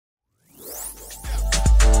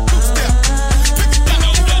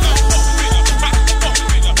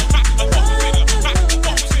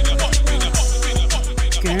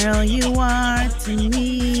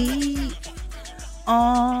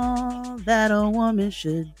a woman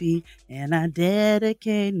should be, and I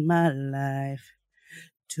dedicate my life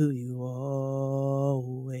to you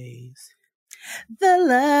always. The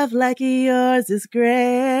love like yours is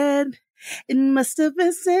grand. It must have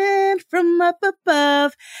been sent from up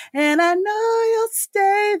above, and I know you'll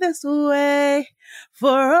stay this way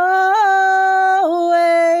for always.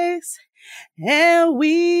 And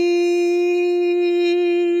we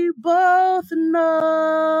both know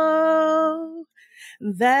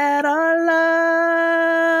that our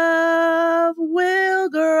love will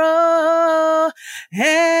grow,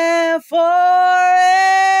 and forever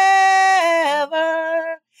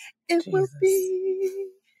it will be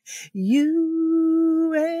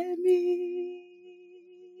you and me.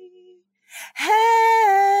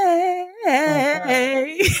 Hey.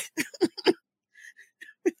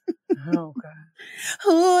 Oh, God.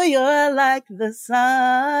 Ooh, you're like the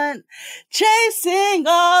sun, chasing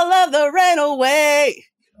all of the rain away.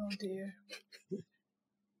 Oh, dear.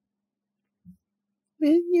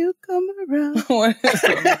 When you come around.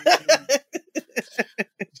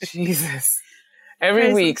 Jesus.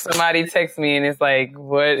 Every week, somebody texts me and it's like,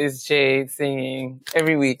 what is Jade singing?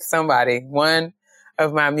 Every week, somebody, one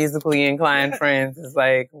of my musically inclined friends is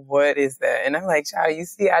like, what is that? And I'm like, child, you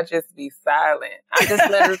see, I just be silent. I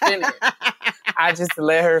just let her finish. I just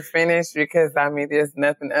let her finish because, I mean, there's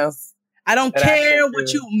nothing else. I don't care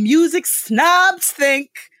what you music snobs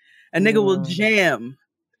think. A nigga will jam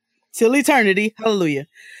till eternity. Hallelujah.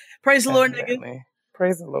 Praise the Lord, nigga.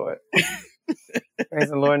 Praise the Lord. Praise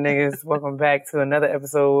the Lord, niggas. Welcome back to another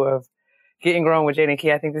episode of Getting Grown with Jade and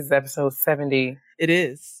Key. I think this is episode 70. It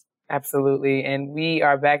is. Absolutely. And we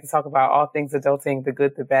are back to talk about all things adulting, the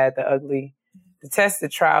good, the bad, the ugly, the tests, the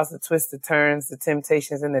trials, the twists, the turns, the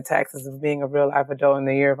temptations, and the taxes of being a real life adult in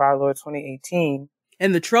the year of our Lord 2018.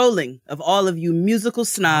 And the trolling of all of you musical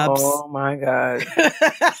snobs. Oh, my God.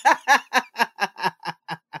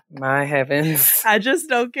 My heavens. I just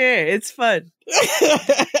don't care. It's fun.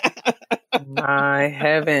 My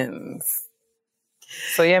heavens.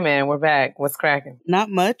 So, yeah, man, we're back. What's cracking? Not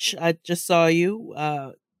much. I just saw you.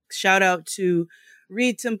 Shout out to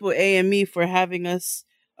Reed Temple AME for having us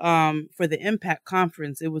for the Impact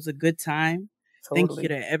Conference. It was a good time. Totally. Thank you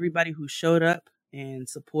to everybody who showed up and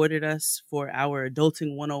supported us for our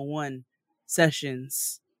Adulting 101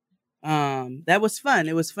 sessions. That was fun.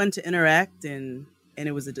 It was fun to interact and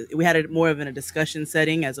it was we had more of a discussion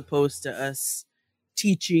setting as opposed to us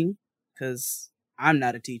teaching, because I'm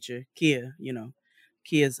not a teacher. Kia,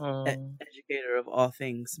 Kia's educator of all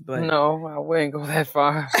things. But no, I wouldn't go that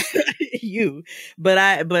far.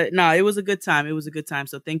 But no, it was a good time. It was a good time.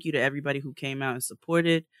 So thank you to everybody who came out and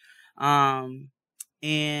supported. And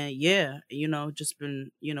yeah, just been,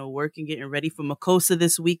 working, getting ready for Makosa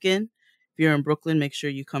this weekend. If you're in Brooklyn, make sure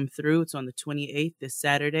you come through. It's on the 28th, this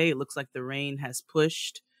Saturday. It looks like the rain has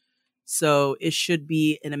pushed. So it should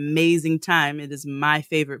be an amazing time. It is my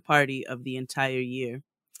favorite party of the entire year.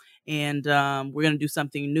 And we're going to do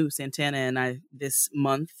something new, Santana and I, this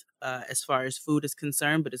month, as far as food is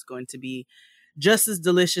concerned, but it's going to be just as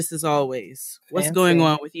delicious as always. What's going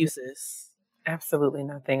on with you, sis? Absolutely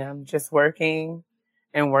nothing. I'm just working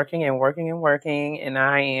and working and working and working. And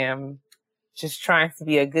I am just trying to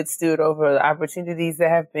be a good steward over the opportunities that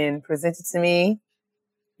have been presented to me.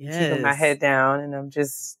 Yes. Keeping my head down, and I'm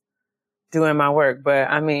just doing my work. But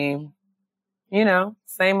I mean,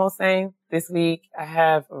 same old same. This week I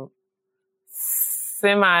have a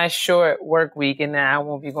semi-short work week, and then I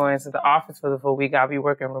won't be going to the office for the full week. I'll be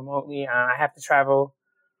working remotely. I have to travel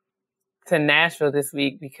to Nashville this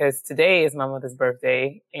week because today is my mother's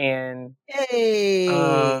birthday, and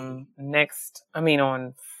on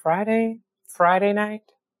Friday,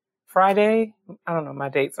 I don't know, my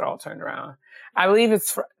dates are all turned around. I believe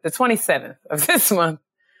it's the 27th of this month.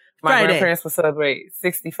 My grandparents will celebrate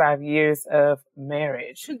 65 years of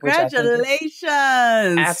marriage. Congratulations!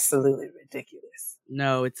 Absolutely ridiculous.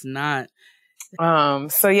 No, it's not.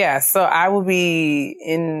 So I will be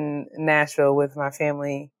in Nashville with my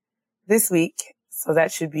family this week. So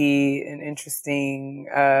that should be an interesting,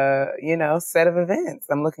 set of events.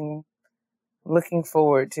 I'm looking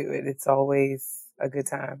forward to it. It's always a good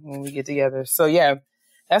time when we get together. So yeah,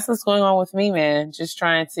 that's what's going on with me, man. Just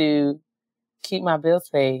trying to keep my bills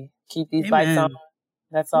paid, keep these lights on.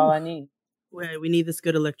 That's all I need. Well, we need this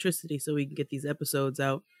good electricity so we can get these episodes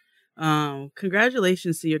out.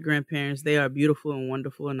 Congratulations to your grandparents. They are beautiful and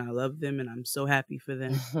wonderful, and I love them, and I'm so happy for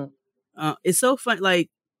them. It's so fun.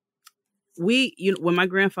 Like when my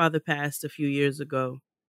grandfather passed a few years ago,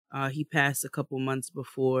 he passed a couple months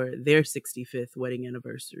before their 65th wedding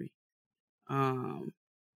anniversary.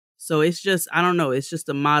 So it's just, I don't know. It's just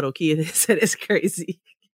a model. Kia said it's crazy.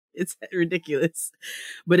 It's ridiculous,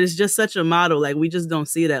 but it's just such a model. Like, we just don't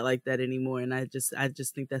see that like that anymore. And I just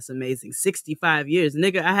think that's amazing. 65 years,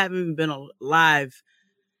 nigga. I haven't even been alive.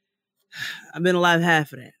 I've been alive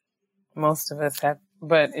half of that. Most of us have,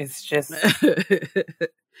 but it's just,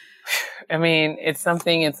 I mean, it's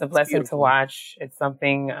a blessing to watch. It's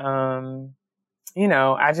something, you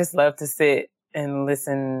know, I just love to sit and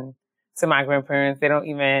listen to my grandparents. They don't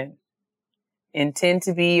even intend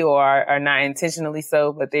to be or are not intentionally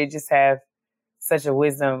so, but they just have such a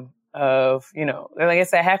wisdom of, you know, I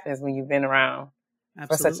guess that happens when you've been around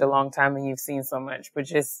for such a long time and you've seen so much, but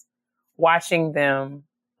just watching them,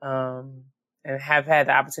 and have had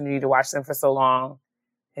the opportunity to watch them for so long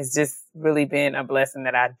has just really been a blessing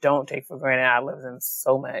that I don't take for granted. I love them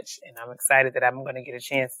so much, and I'm excited that I'm going to get a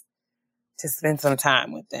chance to spend some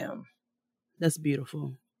time with them. That's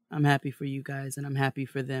beautiful. I'm happy for you guys, and I'm happy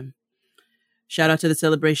for them. Shout out to the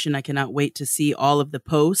celebration. I cannot wait to see all of the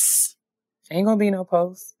posts. Ain't gonna be no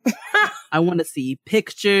posts. I want to see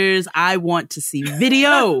pictures. I want to see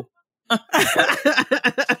video.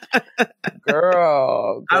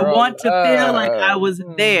 Girl, I want to feel like I was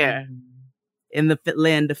there in the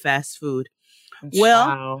land of fast food.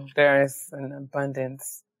 Well, there is an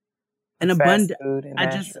abundance. Fast food in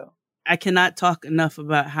Nashville. I cannot talk enough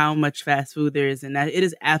about how much fast food there is in that. It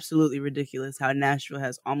is absolutely ridiculous how Nashville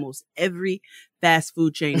has almost every fast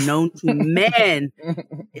food chain known to man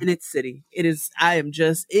in its city. It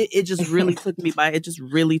just really took me by. It just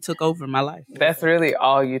really took over my life. That's really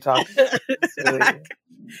all you talked about.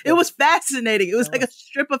 It was fascinating. It was like a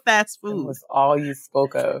strip of fast food. It was all you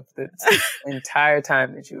spoke of the entire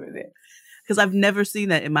time that you were there. Because I've never seen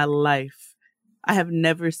that in my life. I have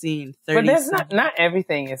never seen 30. But there's not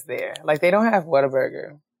everything is there. Like, they don't have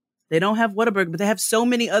Whataburger. They don't have Whataburger, but they have so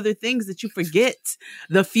many other things that you forget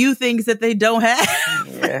the few things that they don't have.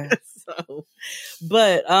 Yeah.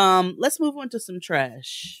 But let's move on to some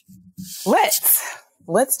trash.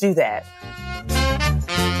 Let's do that.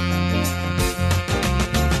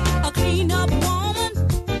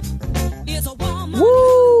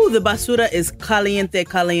 Woo! The basura is caliente,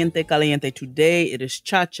 caliente, caliente today. It is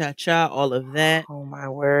cha-cha-cha, all of that. Oh, my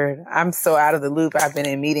word. I'm so out of the loop. I've been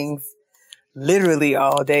in meetings literally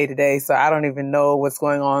all day today, so I don't even know what's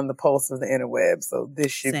going on in the pulse of the interweb. So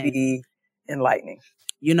this should be enlightening.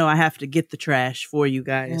 You know, I have to get the trash for you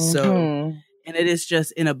guys. So, and it is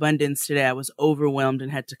just in abundance today. I was overwhelmed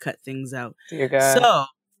and had to cut things out. Dear God. So,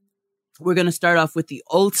 we're going to start off with the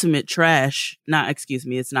ultimate trash.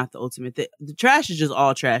 It's not the ultimate. The trash is just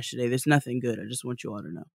all trash today. There's nothing good. I just want you all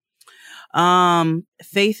to know.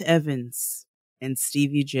 Faith Evans and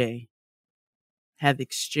Stevie J have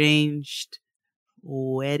exchanged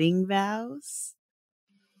wedding vows.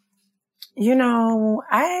 You know,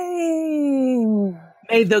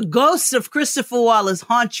 May the ghosts of Christopher Wallace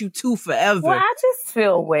haunt you too forever. Well, I just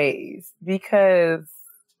feel ways because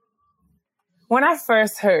when I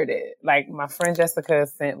first heard it, like my friend Jessica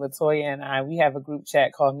sent Latoya and we have a group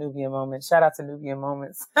chat called Nubian Moments. Shout out to Nubian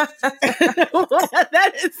Moments.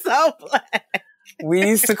 That is so black. We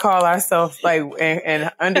used to call ourselves, like, in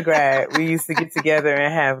undergrad, we used to get together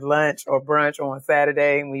and have lunch or brunch on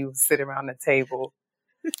Saturday, and we would sit around the table,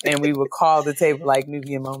 and we would call the table, like,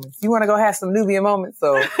 Nubian Moments. You want to go have some Nubian Moments?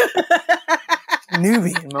 So,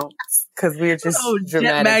 Nubian Moments, because we're just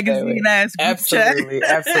dramatic. Magazine ass group absolutely, chat.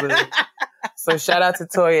 Absolutely. So, shout out to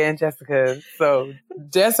Toya and Jessica. So,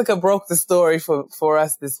 Jessica broke the story for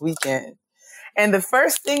us this weekend. And the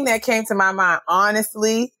first thing that came to my mind,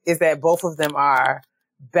 honestly, is that both of them are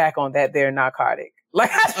back on their narcotic. Like,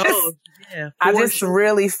 I just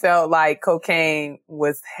really felt like cocaine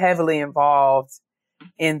was heavily involved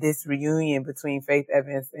in this reunion between Faith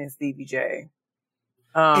Evans and Stevie J.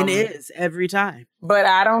 It is every time. But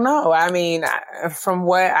I don't know. I mean, from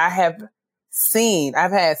what I have seen,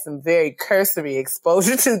 I've had some very cursory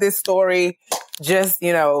exposure to this story. Just,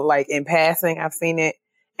 like in passing, I've seen it.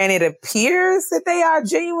 And it appears that they are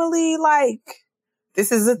genuinely like,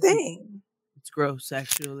 this is a thing. It's gross,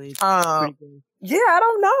 actually. Yeah, I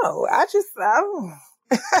don't know. I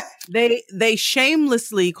don't. They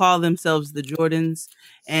shamelessly call themselves the Jordans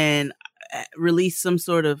and release some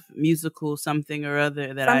sort of musical something or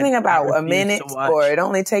other that something about a minute, or it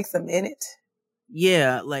only takes a minute.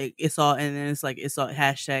 Yeah, like it's all, and then it's like it's all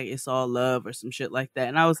hashtag it's all love or some shit like that.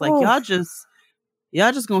 And I was like, y'all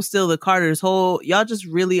just gonna steal the Carter's whole. Y'all just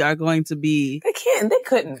really are going to be. They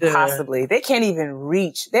couldn't possibly. They can't even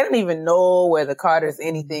reach. They don't even know where the Carter's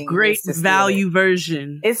anything. Great value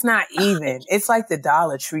version. It's not even. It's like the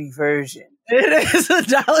Dollar Tree version. It is a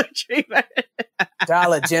Dollar Tree version.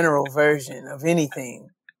 Dollar General version of anything.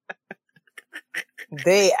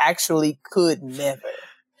 They actually could never.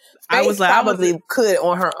 Faith probably could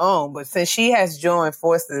on her own, but since she has joined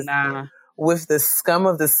forces with the scum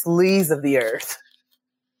of the sleaze of the earth,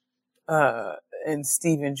 and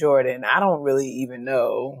Stephen Jordan, I don't really even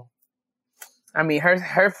know. I mean,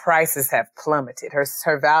 her prices have plummeted.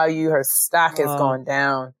 Her value, her stock has gone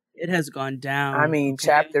down. It has gone down. I mean,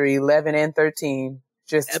 chapter 11 and 13,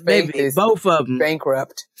 just Faith is both of them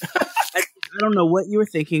bankrupt. I don't know what you were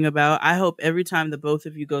thinking about. I hope every time the both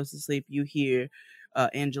of you goes to sleep, you hear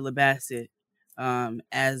Angela Bassett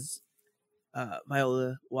as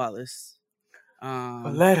Viola Wallace.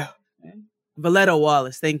 Valletta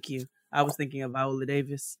Wallace, thank you. I was thinking of Viola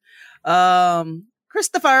Davis.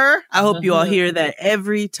 Christopher, I hope you all hear that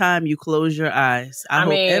every time you close your eyes.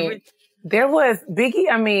 There was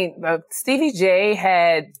Biggie. Stevie J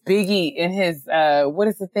had Biggie in his what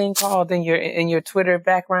is the thing called in your Twitter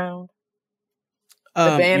background?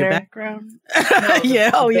 The banner. Your background? No,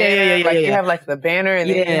 yeah. Banner, Yeah. You have like the banner, and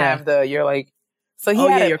then you have you're like. So he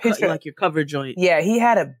had a picture, like your cover joint. Yeah, he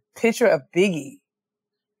had a picture of Biggie.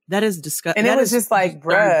 That is disgusting. And it was just like,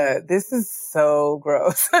 bruh, this is so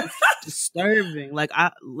gross. Disturbing. Like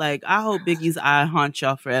I hope Biggie's eye haunt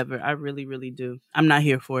y'all forever. I really, really do. I'm not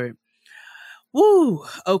here for it. Woo.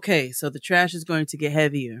 Okay, so the trash is going to get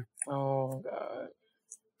heavier. Oh God.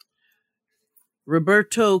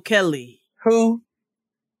 Roberto Kelly. Who?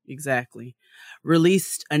 Exactly.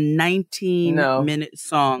 Released a 19-minute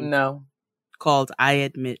song. Called I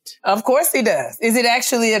Admit. Of course he does. Is it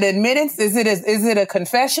actually an admittance? Is it a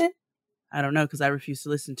confession? I don't know, because I refuse to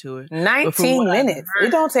listen to it. 19 minutes.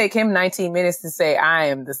 It don't take him 19 minutes to say I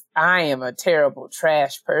am a terrible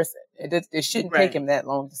trash person. It shouldn't take him that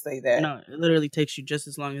long to say that. No, it literally takes you just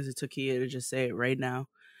as long as it took you to just say it right now.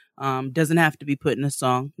 Doesn't have to be put in a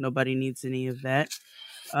song. Nobody needs any of that.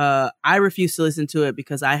 I refuse to listen to it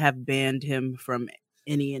because I have banned him from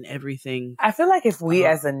any and everything. I feel like if we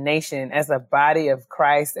as a nation, as a body of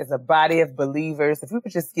Christ, as a body of believers, if we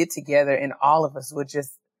would just get together and all of us would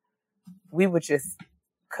just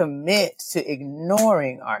commit to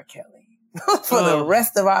ignoring R. Kelly for the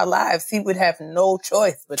rest of our lives, he would have no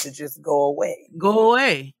choice but to just go away. Go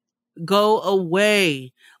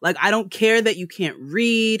away. Like, I don't care that you can't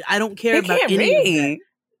read. I don't care about any of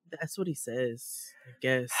that. That's what he says, I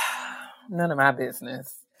guess. None of my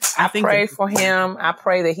business. I pray for him. I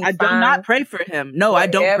pray that he. I do not pray for him. No, I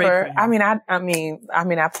don't pray for him.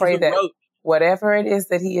 I pray that whatever it is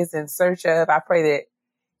that he is in search of, I pray that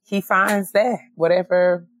he finds that.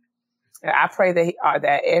 Whatever. I pray that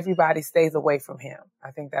that everybody stays away from him.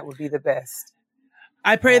 I think that would be the best.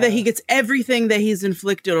 I pray that he gets everything that he's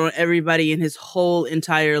inflicted on everybody in his whole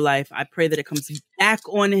entire life. I pray that it comes back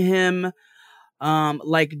on him.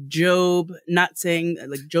 Like Job, not saying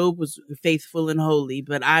like Job was faithful and holy,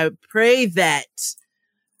 but I pray that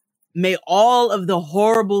may all of the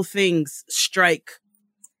horrible things strike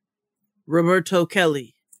Roberto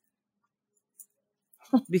Kelly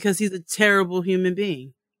because he's a terrible human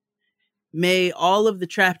being. May all of the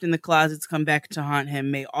trapped in the closets come back to haunt him.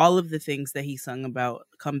 May all of the things that he sung about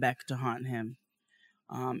come back to haunt him.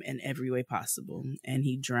 In every way possible, and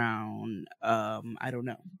he drowned. I don't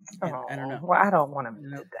know. I don't know. Well, I don't want him to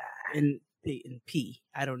die. In pee.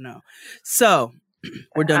 I don't know. So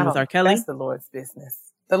we're done with R. Kelly. That's the Lord's business.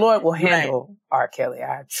 The Lord will handle R. Kelly.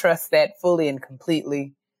 I trust that fully and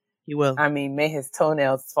completely. He will. I mean, may his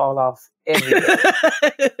toenails fall off every day.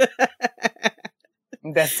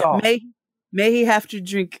 That's all. May he have to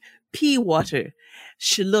drink pea water.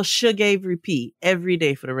 Little Sugar Avery pee every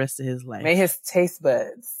day for the rest of his life. May his taste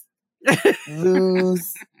buds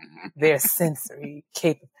lose their sensory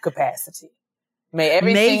capacity. May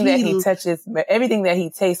everything that he touches, everything that he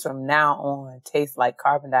tastes from now on taste like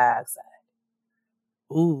carbon dioxide.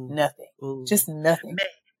 Ooh. Nothing. Ooh. Just nothing.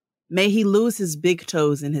 May he lose his big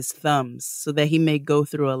toes and his thumbs so that he may go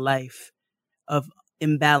through a life of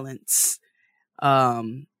imbalance.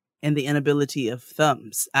 And the inability of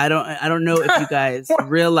thumbs. I don't know if you guys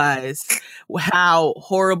realize how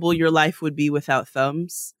horrible your life would be without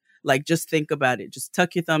thumbs. Like, just think about it. Just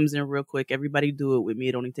tuck your thumbs in real quick. Everybody do it with me.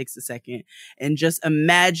 It only takes a second. And just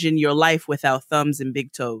imagine your life without thumbs and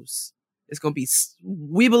big toes. It's going to be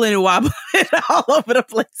weebling and wobbling all over the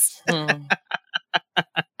place.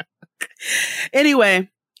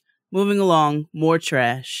 Anyway, moving along, more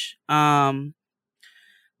trash.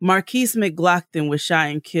 Marquise McLaughlin was shot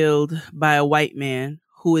and killed by a white man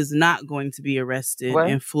who is not going to be arrested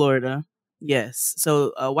in Florida. Yes.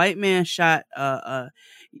 So a white man shot a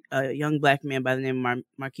young black man by the name of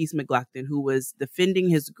Marquise McLaughlin, who was defending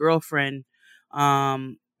his girlfriend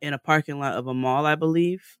in a parking lot of a mall, I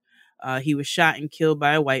believe. He was shot and killed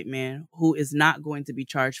by a white man who is not going to be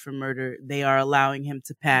charged for murder. They are allowing him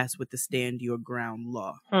to pass with the stand your ground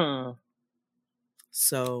law.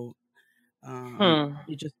 So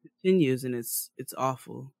it just continues, and it's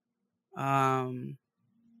awful.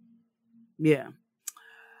 Yeah.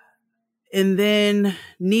 And then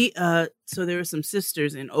so there were some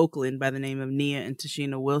sisters in Oakland by the name of Nia and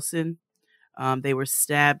Tashina Wilson. They were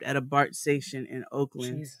stabbed at a BART station in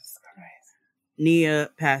Oakland. Jesus Christ. Nia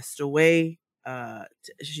passed away.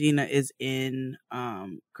 Tashina is in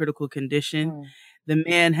critical condition. The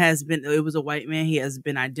man it was a white man. He has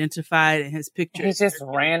been identified in his picture. He just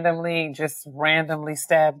randomly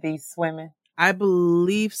stabbed these women? I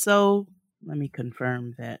believe so. Let me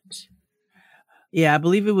confirm that. Yeah, I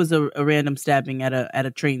believe it was a random stabbing at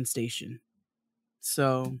a train station.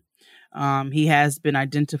 So he has been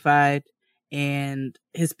identified, and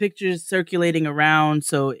his picture's circulating around.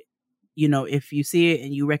 So, if you see it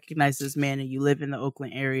and you recognize this man and you live in the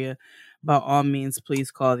Oakland area, by all means,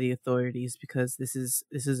 please call the authorities, because this is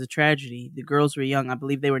a tragedy. The girls were young. I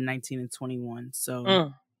believe they were 19 and 21.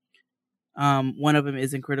 So one of them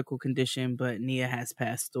is in critical condition, but Nia has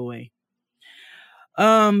passed away.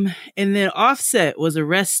 And then Offset was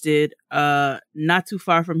arrested not too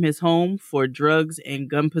far from his home for drugs and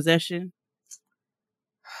gun possession.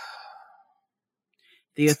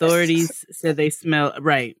 The authorities said they smell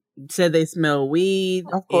weed.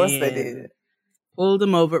 Of course they did. Pulled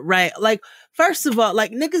him over. Right. Like, first of all,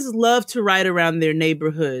 like, niggas love to ride around their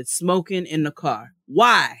neighborhood smoking in the car.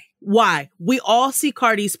 Why? We all see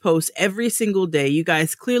Cardi's posts every single day. You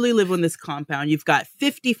guys clearly live on this compound. You've got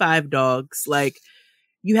 55 dogs. Like,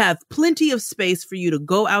 you have plenty of space for you to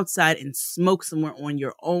go outside and smoke somewhere on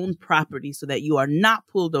your own property so that you are not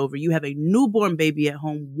pulled over. You have a newborn baby at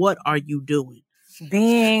home. What are you doing?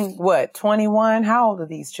 Being, 21? How old are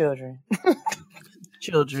these children?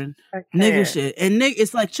 Children. Nigga shit. And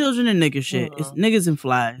it's like children and nigga shit. It's niggas and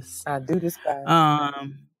flies. I do despise.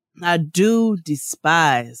 I do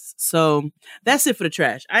despise. So that's it for the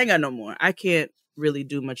trash. I ain't got no more. I can't really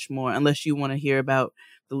do much more unless you want to hear about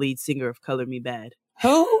the lead singer of Color Me Bad.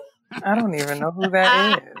 Who? I don't even know who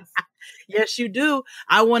that is. Yes, you do.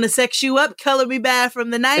 I Want to Sex You Up, Color Me Bad from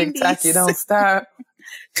the 90s. TikTok, you don't stop.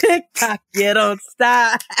 TikTok, you don't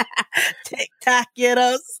stop. TikTok, you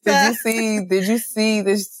don't stop. Did you see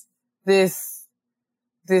this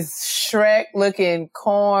Shrek looking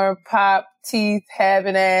corn pop teeth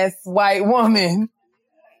having ass white woman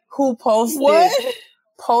who posted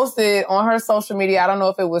on her social media? I don't know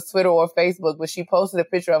if it was Twitter or Facebook, but she posted a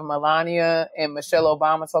picture of Melania and Michelle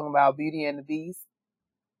Obama talking about Beauty and the Beast.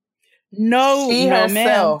 She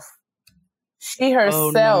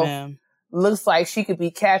herself looks like she could be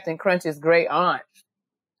Captain Crunch's great aunt.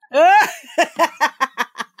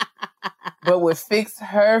 But would fix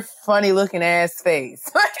her funny looking ass face.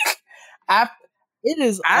 I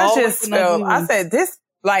said, this,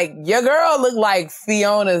 like, your girl looked like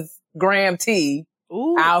Fiona's Graham T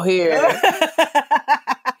out here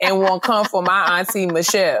and won't come for my auntie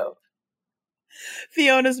Michelle.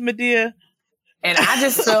 Fiona's Medea. And I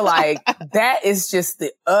just feel like that is just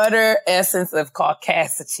the utter essence of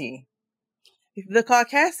caucasity. The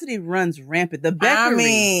caucasity runs rampant. The Beckery. I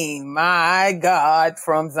mean, my God,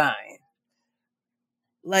 from Zion.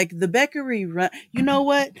 Like, the Beckery run. You know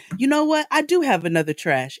what? I do have another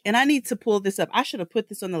trash, and I need to pull this up. I should have put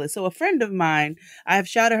this on the list. So a friend of mine, I have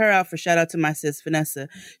shouted her out for shout out to my sis, Vanessa.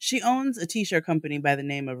 She owns a t-shirt company by the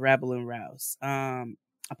name of Rabble and Rouse. I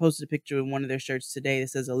posted a picture of one of their shirts today that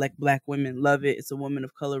says "Elect Black Women, Love It. It's a woman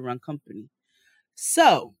of color run company."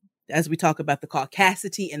 So, as we talk about the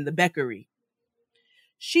caucasity and the Beckery,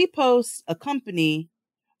 she posts a company.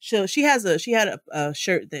 She had a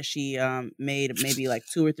shirt that she made maybe like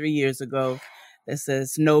 2 or 3 years ago that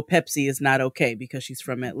says "No, Pepsi is not okay," because she's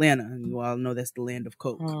from Atlanta, and you all know that's the land of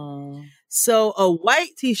Coke. So a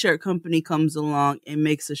white t-shirt company comes along and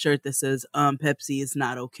makes a shirt that says "Pepsi is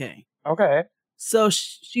not okay." Okay. So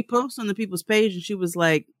she posts on the people's page, and she was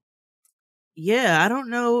like, "Yeah, I don't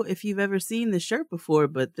know if you've ever seen this shirt before,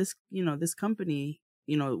 but this company,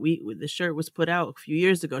 the shirt was put out a few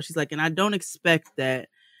years ago." She's like, "And I don't expect that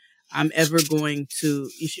I'm ever going to,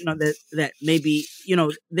 that maybe,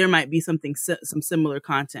 there might be some similar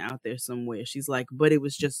content out there somewhere." She's like, "But it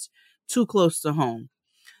was just too close to home."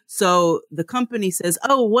 So the company says,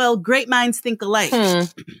 "Oh, well, great minds think alike."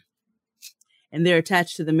 And they're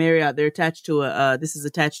attached to the Marriott. They're attached to this is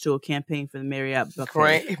attached to a campaign for the Marriott buffet.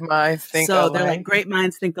 Great minds think alike. So they're like, great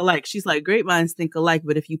minds think alike. She's like, great minds think alike.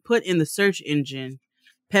 But if you put in the search engine,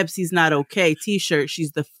 "Pepsi's not okay" t-shirt,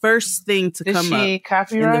 she's the first thing to come up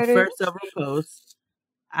copyright in the first several posts.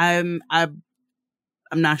 I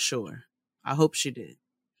I'm not sure. I hope she did.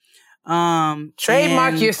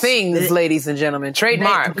 Trademark your things, ladies and gentlemen.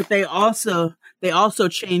 Trademark. But they also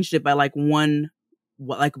changed it by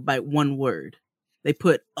by one word. They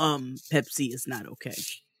put Pepsi is not okay.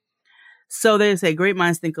 So they say great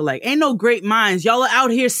minds think alike. Ain't no great minds. Y'all are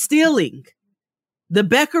out here stealing. The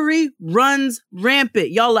Beckery runs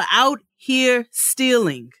rampant. Y'all are out here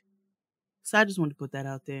stealing. So I just wanted to put that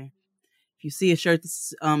out there. If you see a shirt that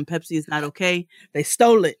says Pepsi is not okay, they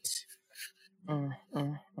stole it.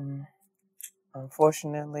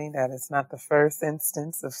 Unfortunately, that is not the first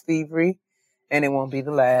instance of thievery, and it won't be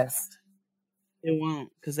the last. It won't,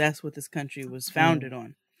 because that's what this country was founded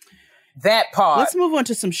on. That part. Let's move on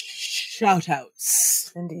to some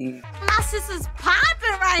shout-outs. Indeed. My sister's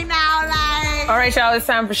popping right now, like. All right, y'all, it's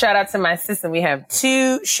time for shout-out to my sister. We have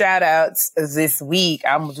 2 shout-outs this week.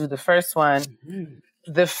 I'm going to do the first one.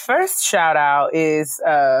 Mm-hmm. The first shout-out is...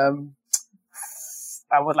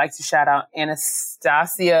 I would like to shout out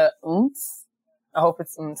Anastasia Unz. I hope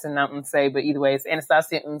it's Unz and not Unse, but either way, it's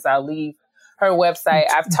Anastasia Unz. I'll leave her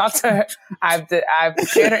website. I've talked to her. I've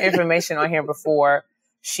shared her information on here before.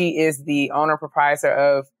 She is the owner proprietor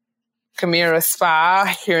of Chimera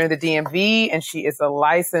Spa here in the DMV, and she is a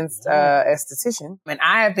licensed esthetician. And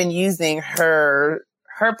I have been using her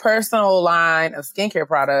personal line of skincare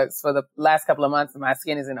products for the last couple of months, and my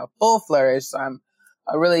skin is in a full flourish. So I'm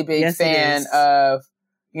a really big fan of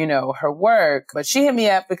her work. But she hit me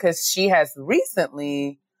up because she has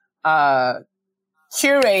recently curated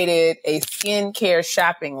a skincare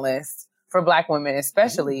shopping list for Black women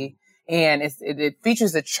especially. And it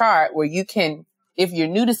features a chart where you can, if you're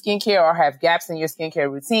new to skincare or have gaps in your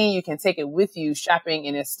skincare routine, you can take it with you shopping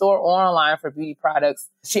in a store or online for beauty products.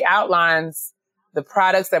 She outlines the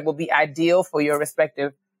products that will be ideal for your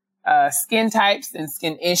respective skin types and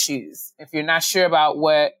skin issues. If you're not sure about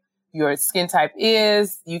what your skin type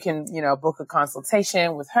is, you can, book a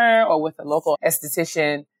consultation with her or with a local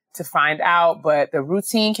esthetician to find out. But the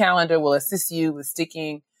routine calendar will assist you with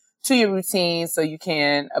sticking to your routine so you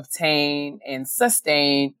can obtain and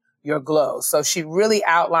sustain your glow. So she really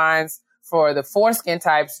outlines for the 4 skin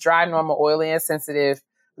types: dry, normal, oily, and sensitive,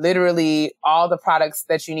 literally all the products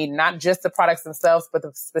that you need, not just the products themselves, but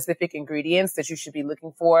the specific ingredients that you should be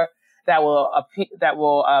looking for that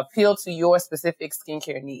will appeal to your specific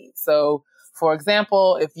skincare needs. So, for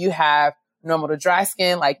example, if you have normal to dry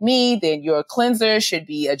skin like me, then your cleanser should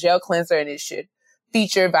be a gel cleanser, and it should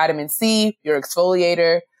feature vitamin C. Your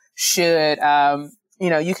exfoliator should,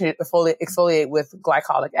 you can exfoliate with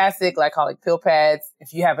glycolic acid, glycolic pill pads.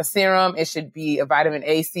 If you have a serum, it should be a vitamin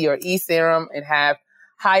A, C, or E serum and have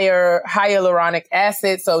higher hyaluronic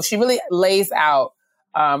acid. So she really lays out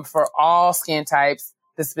for all skin types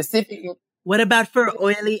the specific. What about for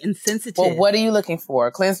oily and sensitive? Well, what are you looking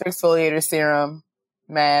for? Cleanser, exfoliator, serum,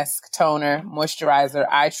 mask, toner, moisturizer,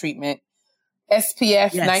 eye treatment,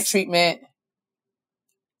 SPF, night treatment.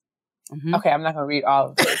 Mm-hmm. Okay, I'm not going to read all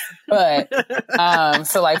of this, but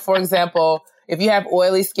so like, for example, if you have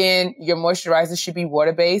oily skin, your moisturizer should be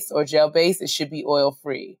water-based or gel-based. It should be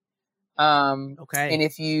oil-free. Okay. And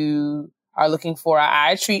if you are looking for an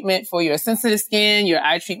eye treatment for your sensitive skin, your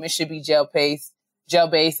eye treatment should be gel-based.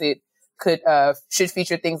 It should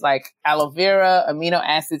feature things like aloe vera, amino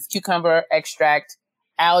acids, cucumber extract,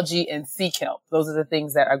 algae, and sea kelp. Those are the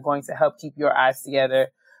things that are going to help keep your eyes together.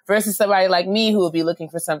 Versus somebody like me who will be looking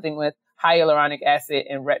for something with hyaluronic acid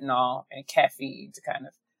and retinol and caffeine to kind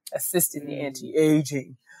of assist in the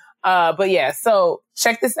anti-aging. But yeah, so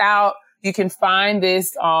check this out. You can find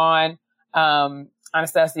this on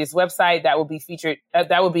Anastasia's website. That will be featured.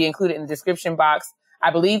 That will be included in the description box. I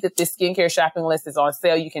believe that this skincare shopping list is on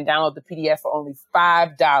sale. You can download the PDF for only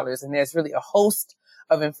 $5, and there's really a host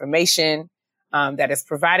of information that is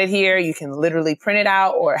provided here. You can literally print it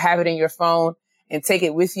out or have it in your phone and take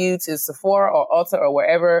it with you to Sephora or Ulta or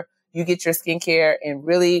wherever you get your skincare, and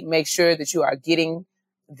really make sure that you are getting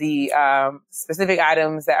the specific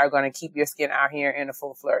items that are going to keep your skin out here in a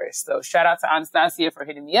full flourish. So shout out to Anastasia for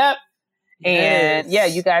hitting me up. And yeah,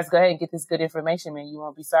 you guys go ahead and get this good information, man. You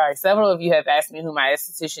won't be sorry. Several of you have asked me who my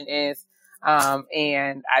esthetician is.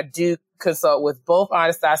 And I do consult with both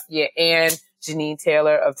Anastasia and Janine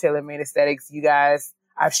Taylor of Taylor Made Aesthetics. You guys,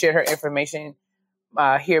 I've shared her information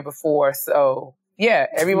here before. So yeah,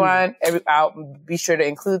 everyone, I'll be sure to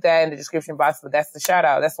include that in the description box, but that's the shout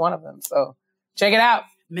out. That's one of them. So check it out.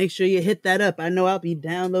 Make sure you hit that up. I know I'll be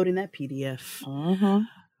downloading that PDF. Mm-hmm.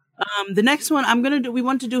 The next one we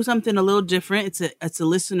want to do something a little different. It's a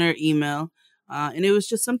listener email. And it was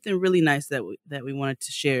just something really nice that we wanted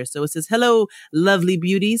to share. So it says, "Hello, lovely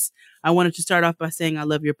beauties. I wanted to start off by saying I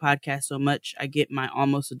love your podcast so much. I get my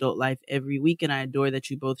almost adult life every week, and I adore that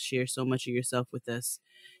you both share so much of yourself with us.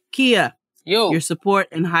 Kia, your support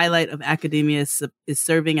and highlight of academia is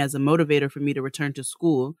serving as a motivator for me to return to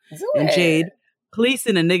school. And Jade, please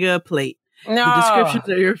send a nigga a plate. No. The descriptions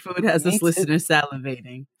of your food has us listeners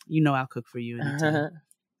salivating. You know I'll cook for you anytime.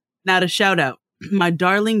 Now to shout out. My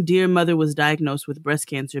darling dear mother was diagnosed with breast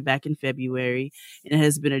cancer back in February, and it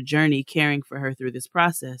has been a journey caring for her through this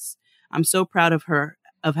process. I'm so proud of her,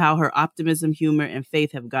 of how her optimism, humor, and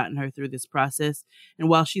faith have gotten her through this process. And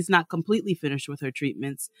while she's not completely finished with her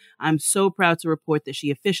treatments, I'm so proud to report that she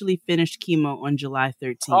officially finished chemo on July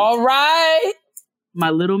 13th. All right. My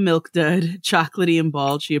little milk dud, chocolatey and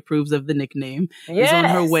bald, she approves of the nickname, is on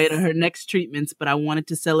her way to her next treatments, but I wanted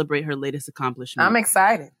to celebrate her latest accomplishment. I'm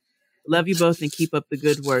excited. Love you both and keep up the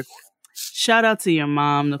good work. Shout out to your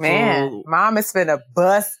mom, Nicole. Man, mom is finna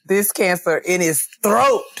bust this cancer in his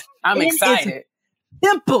throat. I'm excited.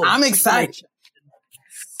 Simple. I'm excited.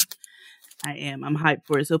 I am. I'm hyped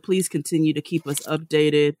for it. So please continue to keep us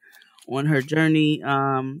updated on her journey.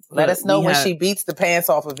 Let us know when she beats the pants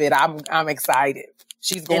off of it. I'm excited.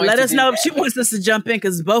 She's going. And let us know that. If she wants us to jump in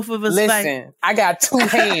because both of us. Listen, I got 2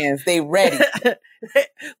 hands. They ready.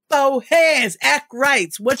 4 hands. Act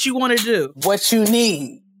right. What you want to do? What you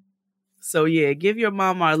need. So yeah, give your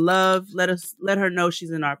mom our love. Let her know she's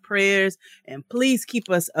in our prayers, and please keep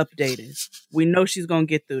us updated. We know she's gonna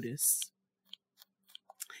get through this.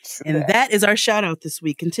 And that is our shout out this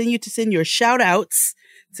week. Continue to send your shout outs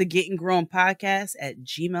to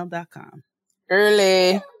gettinggrownpodcast@gmail.com.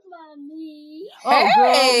 Early. Oh,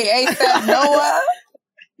 hey, ASAP Noah.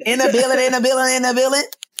 In the building.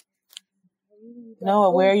 Noah,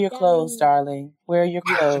 where are your clothes, darling? Where are your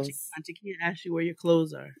clothes? Auntie can't ask you where your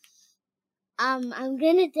clothes are. I'm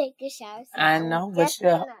gonna take a shower. So I know, but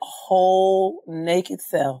your whole naked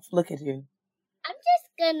self. Look at you. I'm just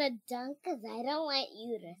gonna dunk because I don't want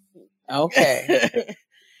you to see. Okay.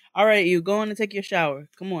 All right, you go on and take your shower.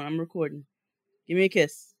 Come on, I'm recording. Give me a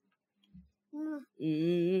kiss.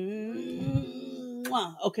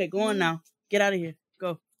 Okay, go on now. Get out of here.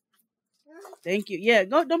 Go. Thank you. Yeah,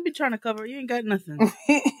 go. Don't be trying to cover. You ain't got nothing.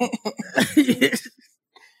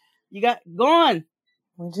 You got. Go on.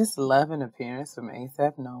 We just love an appearance from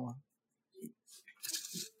ASAP Noah.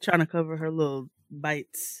 Trying to cover her little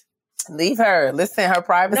bites. Leave her. Listen, her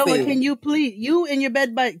privacy. No, but can you please? You and your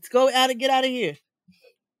bed bites. Get out of here.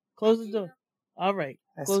 Close the door. All right.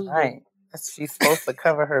 That's right. She's supposed to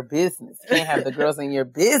cover her business. You can't have the girls in your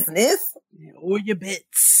business. Or your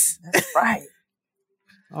bits. That's right.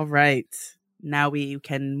 All right. Now we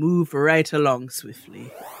can move right along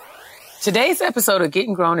swiftly. Today's episode of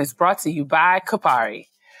Getting Grown is brought to you by Kopari.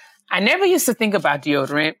 I never used to think about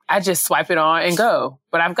deodorant. I just swipe it on and go.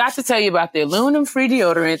 But I've got to tell you about the aluminum-free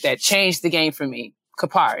deodorant that changed the game for me,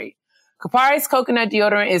 Kopari. Kopari's coconut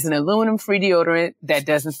deodorant is an aluminum-free deodorant that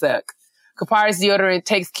doesn't suck. Kopari's deodorant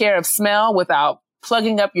takes care of smell without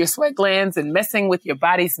plugging up your sweat glands and messing with your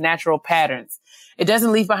body's natural patterns. It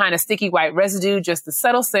doesn't leave behind a sticky white residue, just the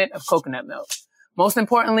subtle scent of coconut milk. Most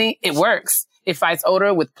importantly, it works. It fights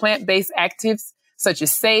odor with plant-based actives such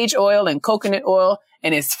as sage oil and coconut oil,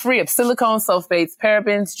 and is free of silicone sulfates,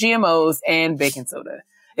 parabens, GMOs, and baking soda.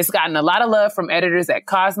 It's gotten a lot of love from editors at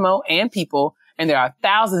Cosmo and People, and there are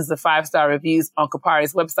thousands of 5-star reviews on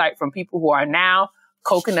Kopari's website from people who are now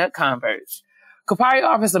coconut converts. Kopari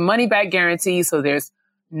offers a money-back guarantee, so there's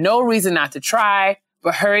no reason not to try,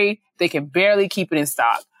 but hurry, they can barely keep it in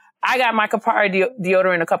stock. I got my Kopari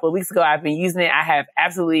deodorant a couple of weeks ago. I've been using it. I have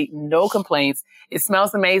absolutely no complaints. It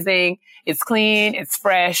smells amazing. It's clean. It's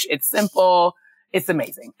fresh. It's simple. It's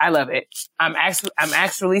amazing. I love it. I'm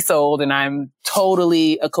actually sold, and I'm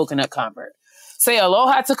totally a coconut convert. Say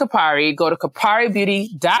aloha to Kopari. Go to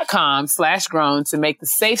koparibeauty.com/grown to make the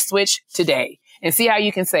safe switch today and see how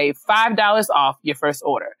you can save $5 off your first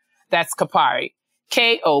order. That's Kopari.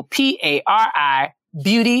 KOPARI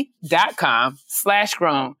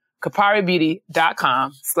beauty.com/grown.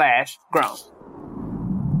 koparibeauty.com/grown.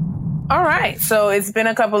 All right. So it's been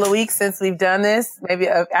a couple of weeks since we've done this. Maybe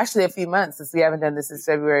actually a few months since we haven't done this since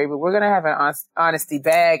February, but we're going to have an honesty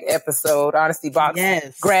bag episode, honesty box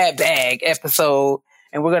grab bag episode.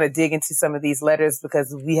 And we're going to dig into some of these letters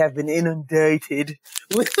because we have been inundated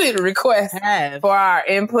with requests for our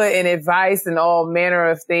input and advice and all manner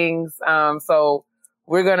of things. So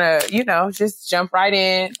we're going to, just jump right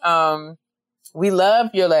in. We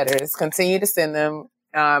love your letters. Continue to send them.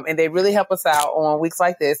 And they really help us out on weeks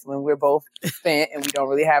like this when we're both spent and we don't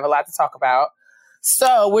really have a lot to talk about.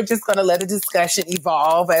 So we're just going to let the discussion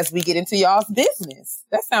evolve as we get into y'all's business.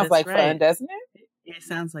 That sounds That's like fun, doesn't it? It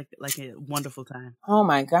sounds like a wonderful time. Oh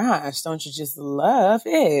my gosh. Don't you just love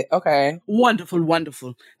it? Okay. Wonderful,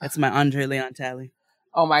 wonderful. That's my Andre Leon Talley.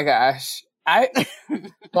 Oh my gosh.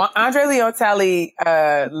 Andre Leon Talley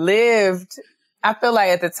lived, I feel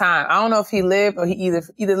like at the time, I don't know if he lived or he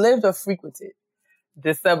either lived or frequented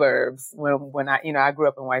the suburbs when I grew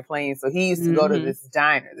up in White Plains. So he used to go to this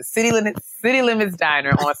diner, the City Limits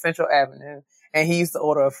Diner on Central Avenue, and he used to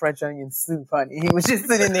order a French onion soup, honey. He was just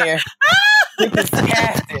sitting there with his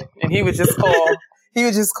captain, and he would just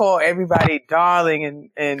call everybody darling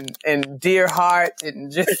and dear heart,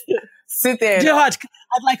 and just sit there. Dear heart,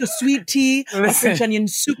 I'd like a sweet tea, a French onion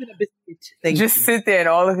soup, and a biscuit. Thank you. Sit there in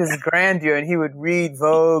all of his grandeur, and he would read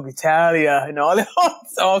Vogue, Italia, and all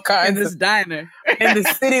kinds in this diner. In the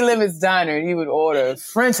City Limits Diner, he would order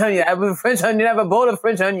French onion. I have a bowl of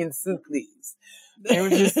French onion soup, please. It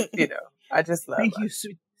was just, I just love it. Thank you,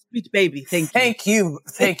 sweet baby. Thank you,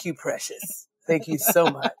 precious. Thank you so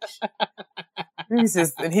much.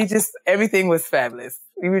 Everything was fabulous.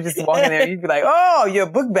 We were just walking there, and you'd be like, "Oh, your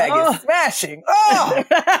book bag is smashing! Oh,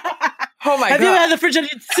 oh my God! Have you had the French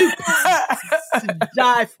onion soup? To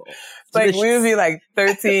die for." Like we would be like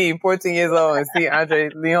 13, 14 years old and see Andre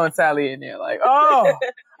Leon Talley in there, like, "Oh,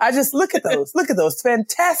 I just look at those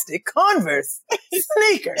fantastic Converse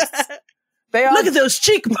sneakers. Look at those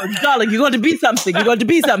cheekbones, darling. You're going to be something. You're going to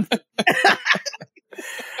be something."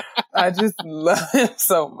 I just love him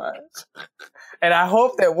so much. And I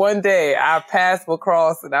hope that one day our paths will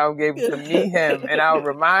cross and I'll be able to meet him and I'll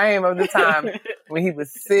remind him of the time when he would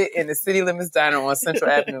sit in the City Limits Diner on Central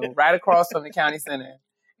Avenue, right across from the county center,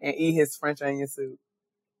 and eat his French onion soup.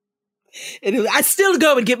 And I still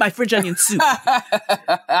go and get my French onion soup.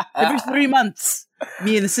 Every 3 months,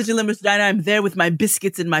 me in the City Limits Diner, I'm there with my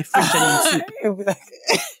biscuits and my French onion soup. He'll be like,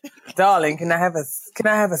 "Darling, can I have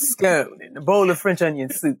a scone and a bowl of French onion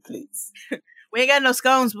soup, please?" We ain't got no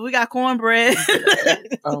scones, but we got cornbread.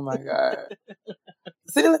 Oh my God.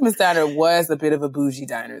 City Limits Diner was a bit of a bougie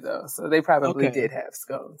diner though, so they probably did have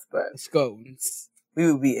scones, but scones. We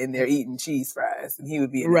would be in there eating cheese fries, and he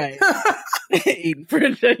would be in there eating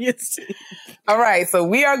French onion soup. All right, so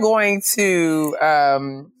we are going to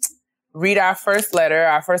read our first letter.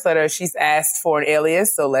 Our first letter, she's asked for an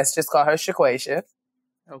alias, so let's just call her Shaquasia.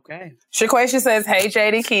 Okay. Shaquasia says, "Hey,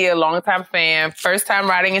 JD Kia, longtime fan, first time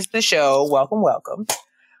writing into the show. Welcome, welcome.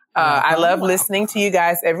 I love listening to you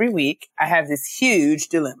guys every week. I have this huge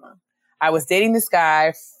dilemma. I was dating this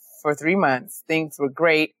guy for 3 months. Things were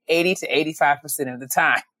great 80 to 85% of the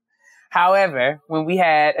time. However, when we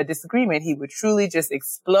had a disagreement, he would truly just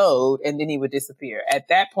explode and then he would disappear. At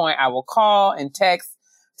that point, I will call and text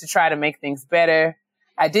to try to make things better.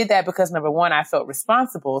 I did that because, number one, I felt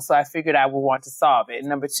responsible, so I figured I would want to solve it. And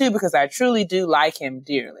number two, because I truly do like him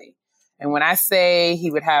dearly. And when I say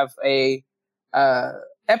he would have a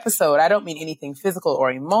episode, I don't mean anything physical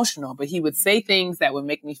or emotional, but he would say things that would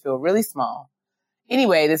make me feel really small.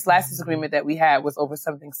 Anyway, this last disagreement that we had was over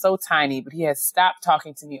something so tiny, but he has stopped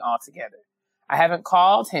talking to me altogether. I haven't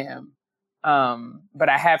called him, but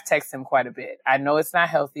I have texted him quite a bit. I know it's not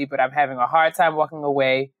healthy, but I'm having a hard time walking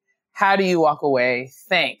away. How do you walk away?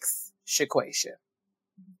 Thanks, Shaquasia."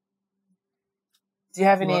 Do you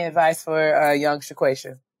have any advice for young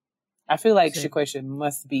Shaquasia? I feel like Shaquasia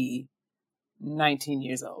must be 19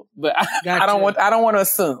 years old, but I don't want to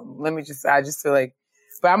assume. I just feel like,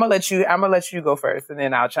 but I'm gonna let you go first, and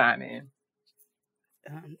then I'll chime in.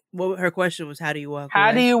 Her question was, how do you walk away?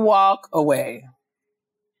 How do you walk away?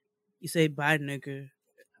 You say, "Bye, nigga."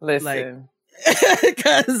 Listen.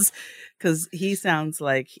 Because he sounds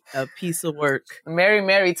like a piece of work.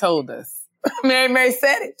 Mary told us. Mary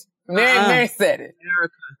said it. Mary said it.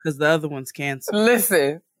 Because the other one's canceled.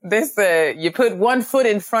 Listen, they said you put one foot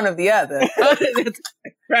in front of the other.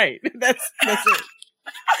 Right. That's it.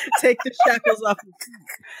 Take the shackles off.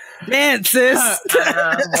 Dance, sis.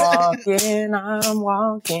 I'm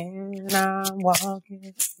walking.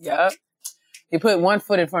 Yup. You put one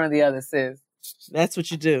foot in front of the other, sis. That's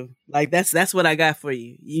what you do. Like that's what I got for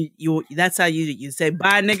you. You that's how you say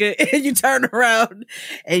bye, nigga, and you turn around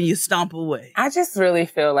and you stomp away. I just really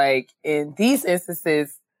feel like in these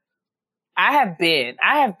instances, I have been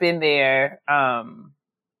there.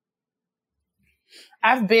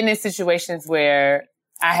 I've been in situations where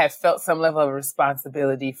I have felt some level of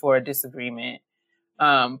responsibility for a disagreement.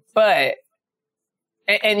 But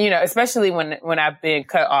especially when I've been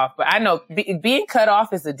cut off, but I know being cut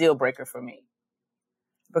off is a deal breaker for me.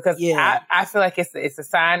 Because I feel like it's a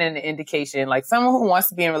sign and an indication. Like someone who wants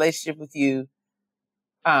to be in a relationship with you,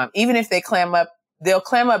 even if they clam up, they'll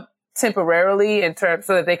clam up temporarily in terms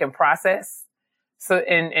so that they can process,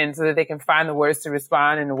 and so that they can find the words to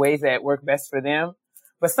respond in the ways that work best for them.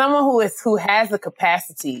 But someone who has the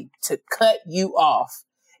capacity to cut you off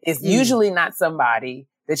is usually not somebody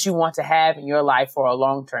that you want to have in your life for on a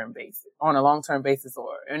long-term basis,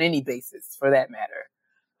 or on any basis for that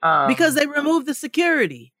matter. Because they remove the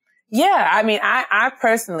security. Yeah. I mean, I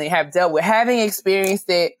personally have dealt with, having experienced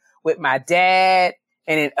it with my dad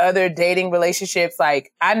and in other dating relationships.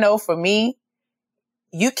 Like, I know for me,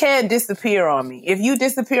 you can't disappear on me. If you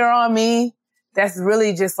disappear on me, that's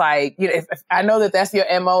really just like, you know, if I know that that's your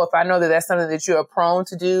MO, if I know that that's something that you're prone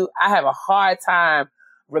to do, I have a hard time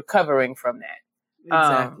recovering from that.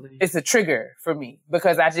 Exactly. It's a trigger for me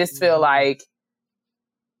because I just feel like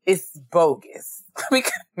it's bogus.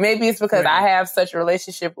 Maybe it's because I have such a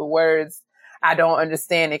relationship with words. I don't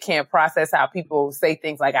understand and can't process how people say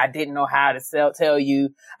things like, I didn't know how to tell you.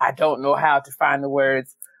 I don't know how to find the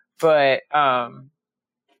words. But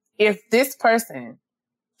if this person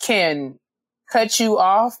can cut you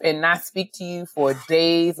off and not speak to you for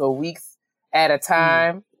days or weeks at a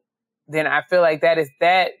time, then I feel like that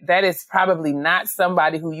is probably not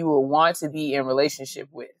somebody who you will want to be in relationship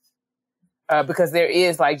with. Because there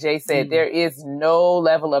is, like Jay said, there is no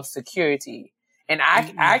level of security. And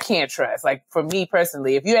I can't trust. Like, for me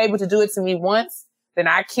personally, if you're able to do it to me once, then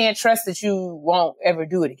I can't trust that you won't ever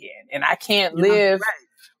do it again. And I can't live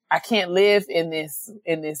in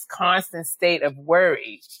this constant state of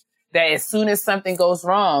worry that as soon as something goes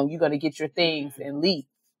wrong, you're going to get your things and leave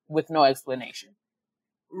with no explanation.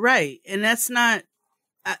 Right. And that's not,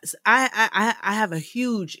 I have a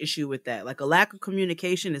huge issue with that. Like, a lack of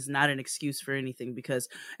communication is not an excuse for anything, because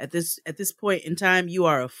at this point in time, you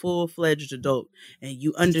are a full-fledged adult and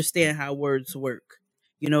you understand how words work.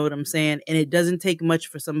 You know what I'm saying? And it doesn't take much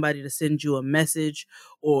for somebody to send you a message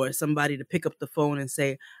or somebody to pick up the phone and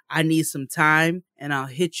say, I need some time and I'll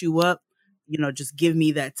hit you up. You know, just give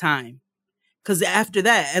me that time. Because after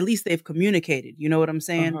that, at least they've communicated. You know what I'm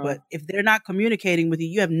saying? But if they're not communicating with you,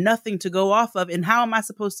 you have nothing to go off of. And how am I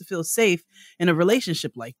supposed to feel safe in a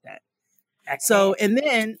relationship like that? So, and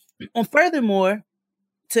then, furthermore,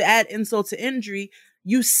 to add insult to injury,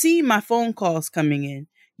 you see my phone calls coming in.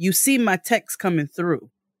 You see my texts coming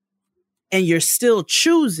through. And you're still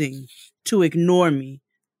choosing to ignore me,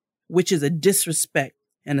 which is a disrespect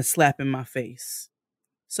and a slap in my face.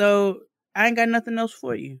 So I ain't got nothing else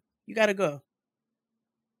for you. You got to go.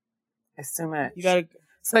 It's too much. You got to.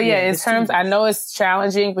 So yeah, in terms, I know it's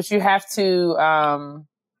challenging, but you have to,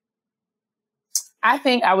 I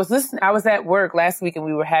think I was at work last week and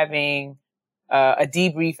we were having a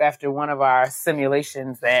debrief after one of our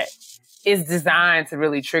simulations that is designed to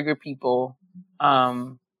really trigger people.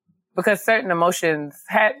 Because certain emotions,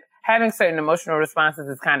 having certain emotional responses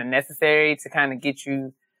is kind of necessary to kind of get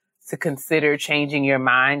you to consider changing your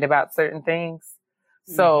mind about certain things.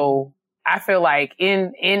 So I feel like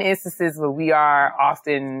in instances where we are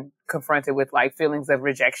often confronted with like feelings of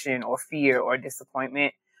rejection or fear or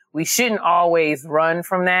disappointment, we shouldn't always run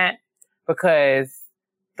from that, because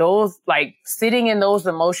those, like, sitting in those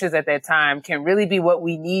emotions at that time can really be what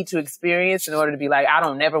we need to experience in order to be like, I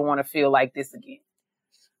don't never want to feel like this again.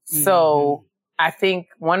 So I think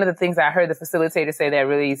one of the things I heard the facilitator say that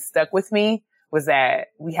really stuck with me was that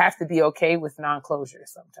we have to be okay with non-closure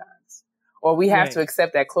sometimes, or we have to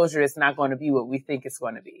accept that closure is not going to be what we think it's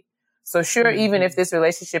going to be. So sure, even if this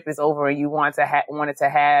relationship is over and you wanted to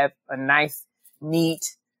have a nice,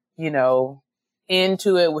 neat, you know, end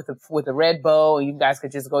to it with a red bow and you guys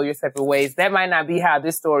could just go your separate ways, that might not be how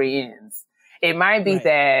this story ends. It might be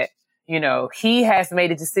that, you know, he has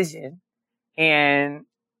made a decision and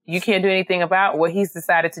you can't do anything about what he's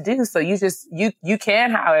decided to do. So you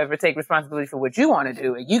can, however, take responsibility for what you want to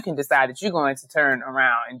do, and you can decide that you're going to turn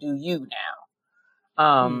around and do you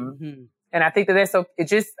now. And I think that that's so,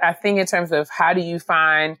 I think in terms of how do you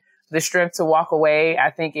find the strength to walk away, I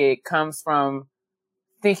think it comes from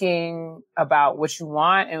thinking about what you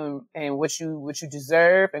want and what you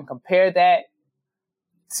deserve, and compare that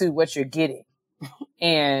to what you're getting.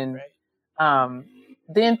 And,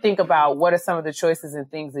 then think about what are some of the choices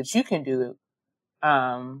and things that you can do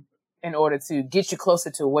in order to get you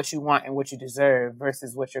closer to what you want and what you deserve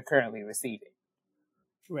versus what you're currently receiving.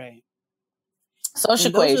 Right. Social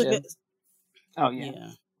equation. Oh, yeah.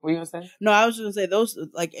 What were you going to say? No, I was going to say those,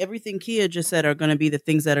 like everything Kia just said, are going to be the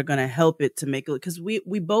things that are going to help it to make it, because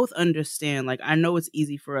we both understand, like, I know it's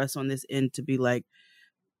easy for us on this end to be like,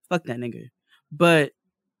 fuck that nigga. But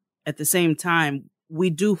at the same time, we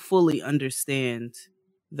do fully understand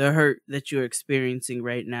the hurt that you're experiencing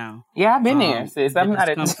right now. Yeah, I've been there, sis. I'm not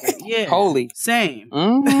holy. Same.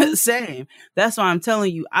 Mm-hmm. Same. That's why I'm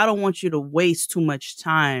telling you, I don't want you to waste too much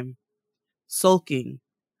time sulking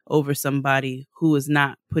over somebody who is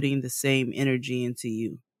not putting the same energy into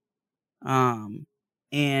you.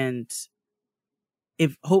 And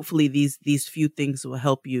if hopefully these few things will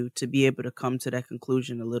help you to be able to come to that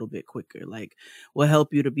conclusion a little bit quicker, like will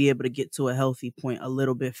help you to be able to get to a healthy point a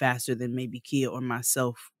little bit faster than maybe Kia or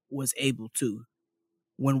myself was able to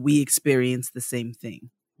when we experienced the same thing.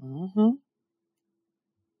 Mm-hmm.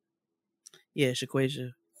 Yeah,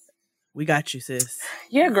 Shaquasia, we got you, sis.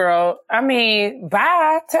 Yeah, girl. I mean,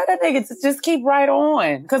 bye. Tell that nigga to just keep right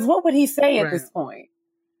on. Because what would he say at this point?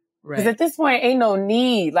 Because at this point, ain't no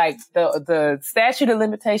need. Like the statute of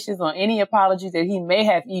limitations on any apology that he may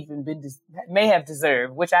have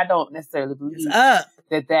deserved, which I don't necessarily believe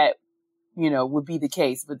that would be the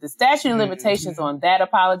case. But the statute of limitations on that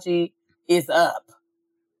apology is up.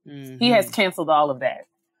 Mm-hmm. He has canceled all of that.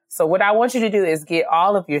 So what I want you to do is get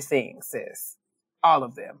all of your things, sis. All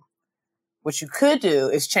of them. What you could do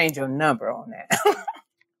is change your number on that.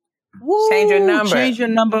 Woo, change your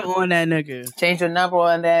number on that nigga. Change your number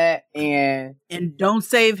on that, and don't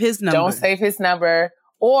save his number. Don't save his number,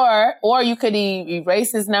 or you could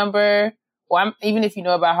erase his number. Or even if you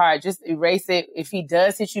know about heart, just erase it. If he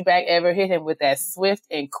does hit you back ever, hit him with that swift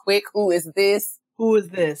and quick. Who is this? Who is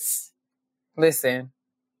this? Listen,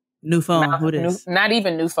 new phone. Who this? Not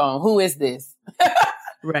even new phone. Who is this?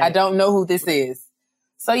 Right. I don't know who this is.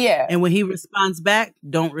 So yeah. And when he responds back,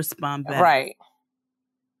 don't respond back. Right.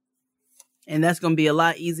 And that's going to be a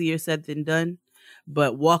lot easier said than done.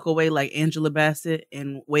 But walk away like Angela Bassett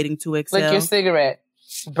and Waiting to Exhale. Flick your cigarette.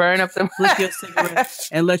 Burn up the... Flick your cigarette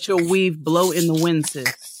and let your weave blow in the wind,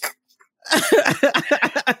 sis.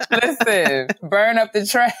 Listen, burn up the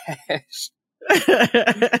trash.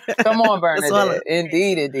 Come on, Bernadette.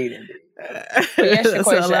 Indeed. But yes,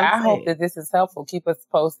 Shaquasia, I hope that this is helpful. Keep us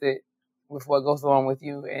posted with what goes on with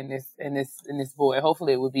you and this boy.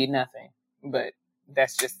 Hopefully it would be nothing. But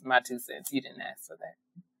that's just my 2 cents. You didn't ask for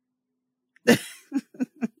that.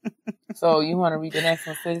 So you want to read the next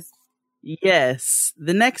one, sis? Yes.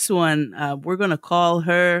 The next one, we're going to call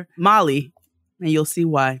her Molly, and you'll see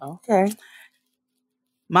why. Okay.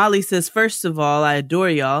 Molly says, first of all, I adore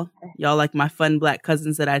y'all. Y'all like my fun black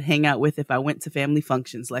cousins that I'd hang out with if I went to family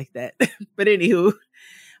functions like that. But anywho,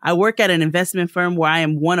 I work at an investment firm where I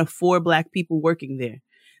am one of 4 black people working there.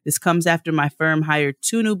 This comes after my firm hired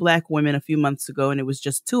 2 new black women a few months ago, and it was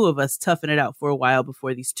just 2 of us toughing it out for a while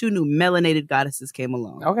before these 2 new melanated goddesses came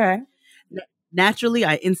along. Okay. Naturally,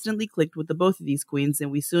 I instantly clicked with the both of these queens, and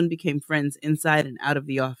we soon became friends inside and out of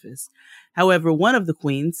the office. However, one of the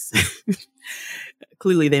queens,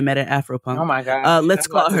 clearly they met at Afropunk. Oh my God. Let's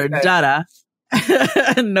call her Dada.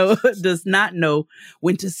 Does not know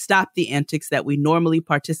when to stop the antics that we normally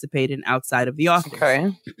participate in outside of the office.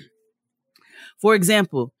 Okay. For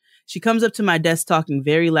example, she comes up to my desk talking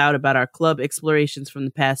very loud about our club explorations from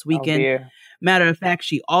the past weekend. Oh, matter of fact,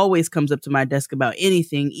 she always comes up to my desk about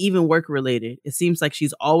anything, even work related. It seems like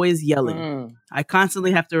she's always yelling. I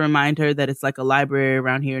constantly have to remind her that it's like a library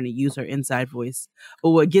around here and to use her inside voice.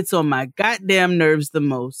 But what gets on my goddamn nerves the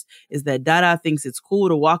most is that Dada thinks it's cool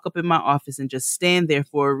to walk up in my office and just stand there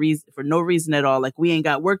for no reason at all, like we ain't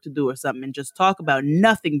got work to do or something, and just talk about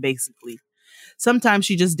nothing, basically. Sometimes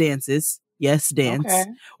she just dances. Yes, dance. Okay.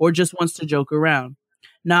 Or just wants to joke around.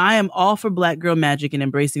 Now, I am all for Black girl magic and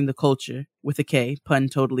embracing the culture, with a K, pun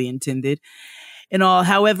totally intended, and all.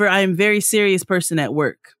 However, I am a very serious person at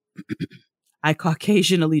work. I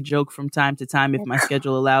Caucasianally joke from time to time if my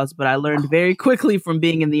schedule allows, but I learned very quickly from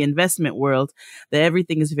being in the investment world that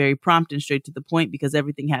everything is very prompt and straight to the point because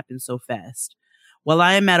everything happens so fast. While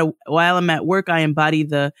I'm at work, I embody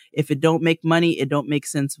the if it don't make money, it don't make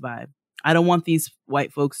sense vibe. I don't want these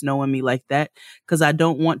white folks knowing me like that because I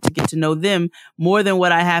don't want to get to know them more than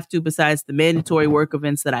what I have to besides the mandatory work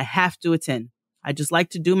events that I have to attend. I just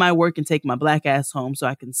like to do my work and take my black ass home so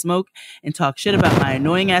I can smoke and talk shit about my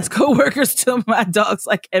annoying ass coworkers to my dogs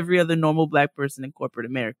like every other normal black person in corporate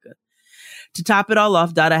America. To top it all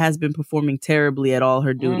off, Dada has been performing terribly at all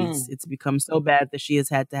her duties. It's become so bad that she has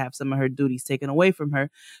had to have some of her duties taken away from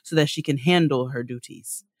her so that she can handle her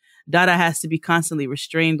duties. Dada has to be constantly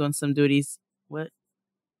restrained on some duties.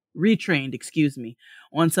 Retrained,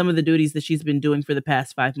 on some of the duties that she's been doing for the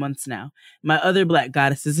past 5 months now. My other black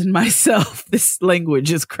goddesses and myself, this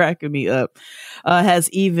language is cracking me up, has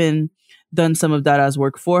even done some of Dada's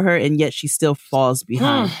work for her, and yet she still falls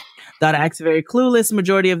behind. Dada acts very clueless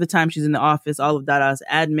majority of the time she's in the office. All of Dada's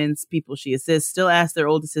admins, people she assists, still ask their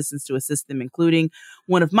old assistants to assist them, including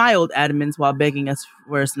one of my old admins, while begging us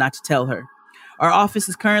for us not to tell her. Our office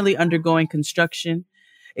is currently undergoing construction,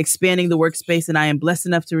 expanding the workspace, and I am blessed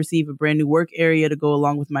enough to receive a brand new work area to go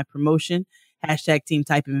along with my promotion. Hashtag team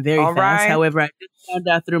typing very All fast. right. However, I just found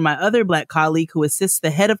out through my other Black colleague who assists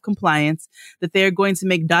the head of compliance that they are going to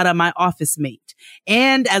make Dada my office mate.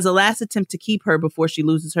 And as a last attempt to keep her before she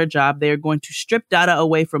loses her job, they are going to strip Dada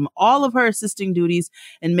away from all of her assisting duties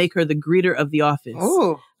and make her the greeter of the office.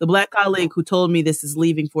 Ooh. The Black colleague who told me this is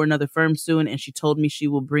leaving for another firm soon, and she told me she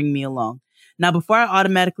will bring me along. Now, before I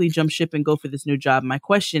automatically jump ship and go for this new job, my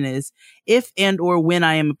question is, if and or when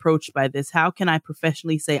I am approached by this, how can I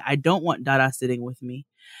professionally say I don't want Dada sitting with me?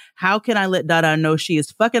 How can I let Dada know she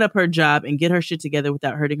is fucking up her job and get her shit together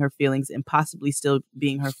without hurting her feelings and possibly still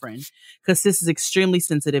being her friend? Because sis is extremely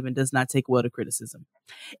sensitive and does not take well to criticism.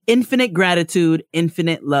 Infinite gratitude,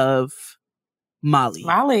 infinite love, Molly.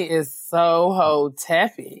 Molly is so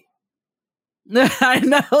ho-teppy. I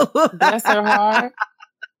know. Bless her heart.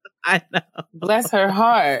 I know. Bless her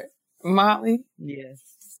heart. Molly. Yes.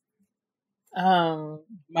 Um,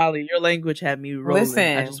 Molly, your language had me rolling.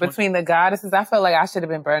 Listen, between the goddesses, I felt like I should have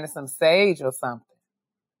been burning some sage or something.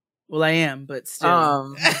 Well, I am, but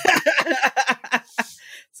still.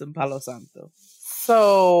 Some Palo Santo.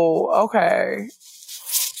 So, okay.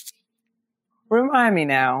 Remind me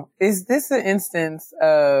now, is this an instance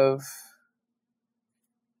of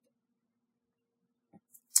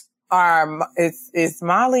is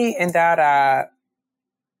Molly and Dada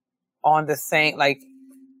on the same, like,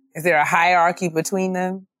 is there a hierarchy between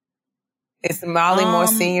them? Is Molly more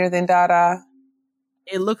senior than Dada?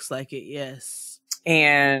 It looks like it, yes.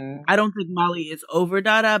 And I don't think Molly is over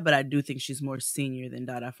Dada, but I do think she's more senior than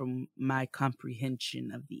Dada from my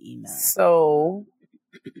comprehension of the email. So,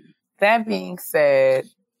 that being said,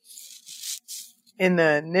 in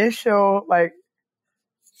the initial, like,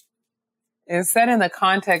 and setting the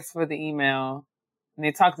context for the email, and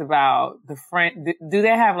they talked about the friend, do they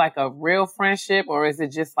have like a real friendship, or is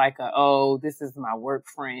it just like this is my work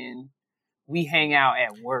friend, we hang out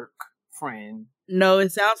at work friend? No,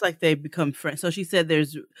 it sounds like they become friends. So she said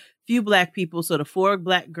there's few Black people. So the 4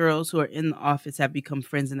 Black girls who are in the office have become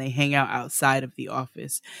friends and they hang out outside of the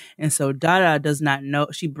office. And so Dada does not know.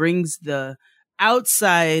 She brings the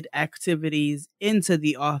outside activities into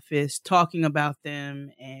the office, talking about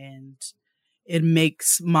them, and it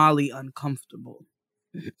makes Molly uncomfortable.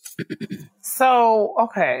 So,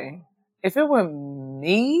 okay. If it were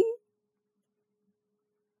me,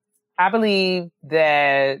 I believe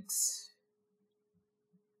that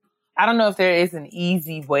I don't know if there is an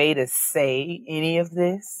easy way to say any of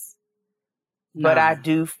this, but I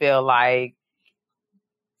do feel like,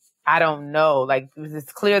 I don't know, like,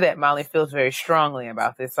 it's clear that Molly feels very strongly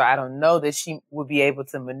about this, so I don't know that she would be able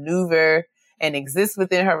to maneuver and exist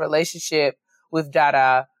within her relationship with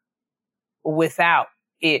Dada without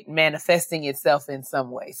it manifesting itself in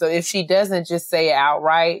some way. So if she doesn't just say it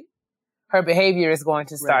outright, her behavior is going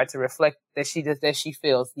to start to reflect that she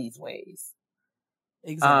feels these ways.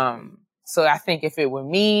 Exactly. So I think if it were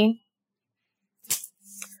me,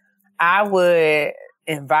 I would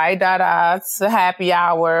invite Dada to happy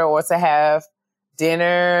hour or to have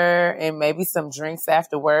dinner and maybe some drinks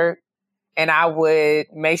after work. And I would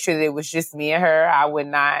make sure that it was just me and her. I would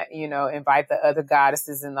not, invite the other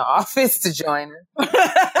goddesses in the office to join her.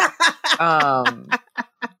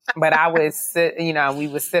 But I would sit, we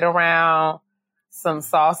would sit around some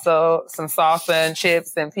salsa and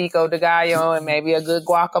chips and pico de gallo and maybe a good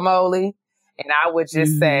guacamole. And I would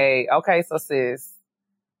just say, okay, so sis,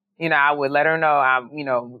 I would let her know,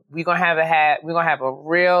 we're going to have a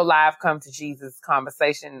real live come to Jesus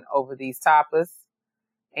conversation over these tapas.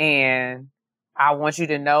 And I want you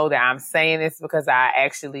to know that I'm saying this because I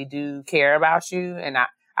actually do care about you and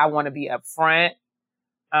I want to be upfront.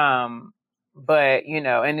 But,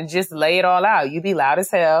 and then just lay it all out. You be loud as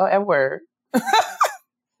hell at work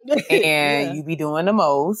and you be doing the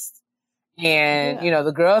most. And,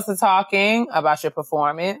 the girls are talking about your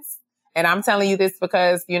performance. And I'm telling you this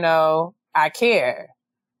because, I care.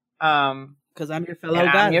 Because I'm your fellow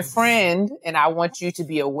goddess. I'm your friend, and I want you to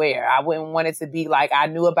be aware. I wouldn't want it to be like I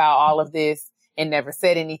knew about all of this and never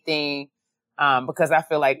said anything, because I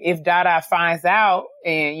feel like if Dada finds out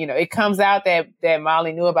and, it comes out that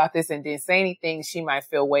Molly knew about this and didn't say anything, she might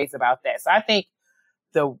feel ways about that. So I think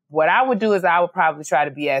what I would do is I would probably try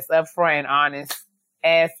to be as upfront and honest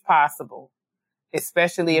as possible,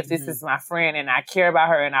 especially if this is my friend and I care about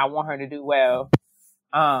her and I want her to do well.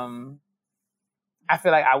 I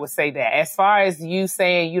feel like I would say that. As far as you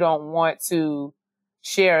saying you don't want to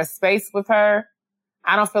share a space with her,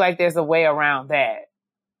 I don't feel like there's a way around that.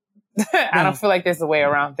 I don't feel like there's a way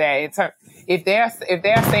around that. If they're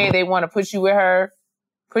saying they want to put you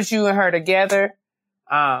and her together,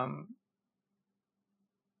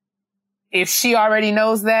 if she already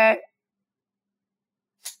knows that,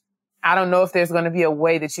 I don't know if there's going to be a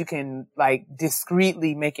way that you can like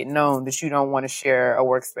discreetly make it known that you don't want to share a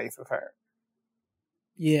workspace with her.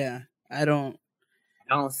 Yeah, I don't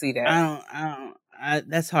see that.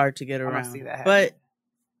 That's hard to get around. I don't see that happening.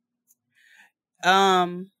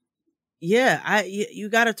 But, yeah, you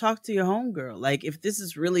got to talk to your homegirl. Like, if this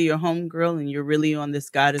is really your homegirl and you're really on this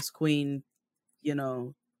goddess queen, you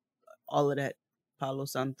know, all of that Palo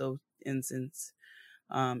Santo incense,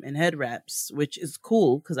 and head wraps, which is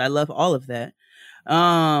cool because I love all of that.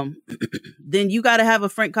 Then you got to have a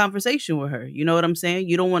frank conversation with her. You know what I'm saying?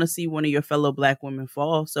 You don't want to see one of your fellow Black women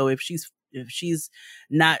fall. So if she's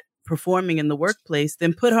not performing in the workplace,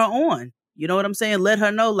 then put her on. You know what I'm saying? Let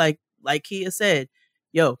her know, like Kia said,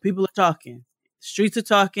 yo, people are talking, streets are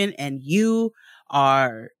talking, and you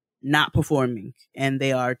are not performing, and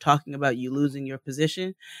they are talking about you losing your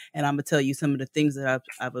position. And I'm gonna tell you some of the things that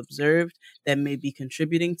I've observed that may be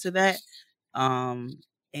contributing to that. And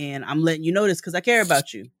I'm letting you know this because I care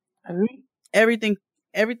about you. Agree. Everything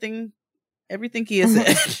Kia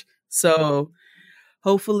said. So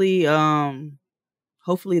hopefully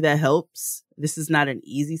that helps. This is not an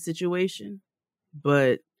easy situation,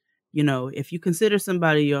 but you know, if you consider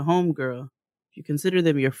somebody your homegirl, if you consider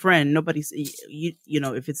them your friend, you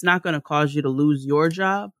know, if it's not going to cause you to lose your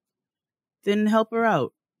job, then help her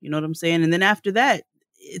out. You know what I'm saying? And then after that,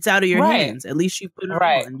 it's out of your hands. At least you put her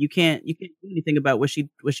on. You can't do anything about what she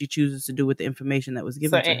chooses to do with the information that was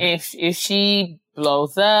given to her. If she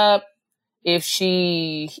blows up,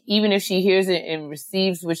 even if she hears it and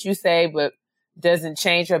receives what you say, but doesn't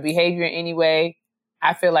change her behavior in any way,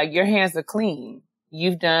 I feel like your hands are clean.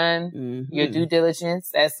 You've done your due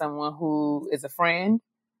diligence as someone who is a friend,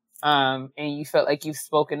 and you felt like you've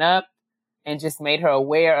spoken up and just made her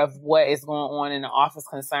aware of what is going on in the office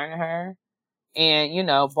concerning her. And, you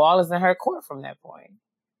know, ball is in her court from that point.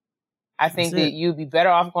 I think that you'd be better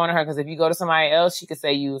off going to her, because if you go to somebody else, she could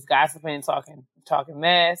say you was gossiping, talking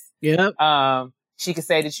mess. Yep. She could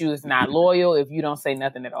say that you was not loyal if you don't say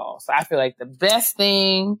nothing at all. So I feel like the best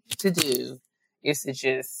thing to do is to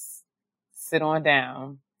just sit on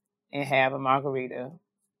down and have a margarita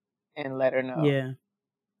and let her know. Yeah.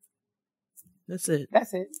 That's it.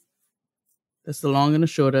 That's the long and the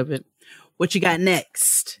short of it. What you got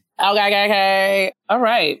next? Okay. All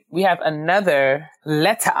right. We have another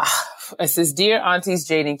letter. It says, Dear Aunties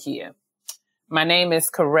Jade and Kia, my name is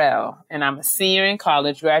Karel, and I'm a senior in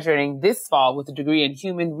college graduating this fall with a degree in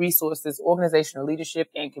Human Resources, Organizational Leadership,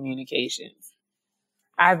 and Communications.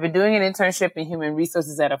 I've been doing an internship in human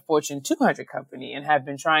resources at a Fortune 200 company and have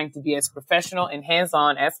been trying to be as professional and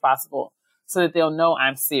hands-on as possible so that they'll know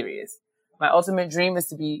I'm serious. My ultimate dream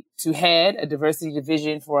is to head a diversity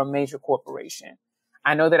division for a major corporation.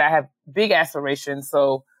 I know that I have big aspirations,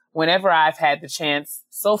 so whenever I've had the chance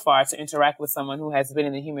so far to interact with someone who has been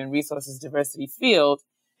in the human resources diversity field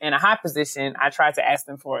in a high position, I try to ask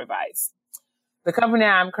them for advice. The company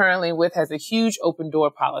I'm currently with has a huge open door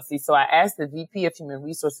policy, so I asked the VP of Human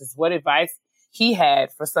Resources what advice he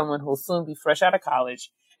had for someone who will soon be fresh out of college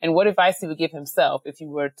and what advice he would give himself if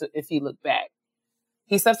he looked back.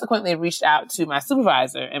 He subsequently reached out to my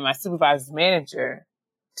supervisor and my supervisor's manager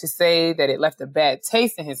to say that it left a bad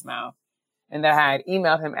taste in his mouth and that I had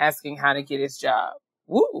emailed him asking how to get his job.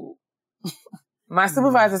 Woo! My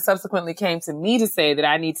supervisor subsequently came to me to say that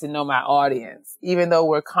I need to know my audience, even though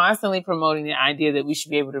we're constantly promoting the idea that we should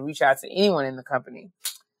be able to reach out to anyone in the company.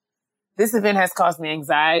 This event has caused me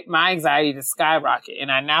my anxiety to skyrocket,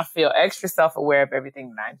 and I now feel extra self-aware of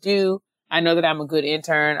everything that I do. I know that I'm a good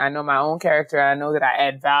intern. I know my own character. I know that I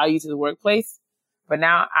add value to the workplace. But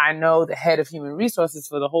now I know the head of human resources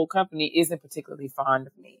for the whole company isn't particularly fond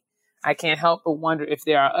of me. I can't help but wonder if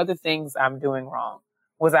there are other things I'm doing wrong.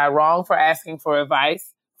 Was I wrong for asking for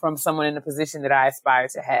advice from someone in a position that I aspire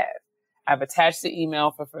to have? I've attached the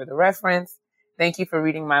email for further reference. Thank you for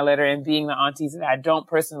reading my letter and being the aunties that I don't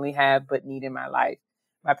personally have but need in my life.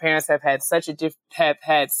 My parents have had such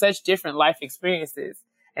different life experiences,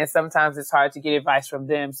 and sometimes it's hard to get advice from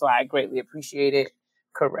them, so I greatly appreciate it.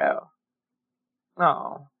 Karel.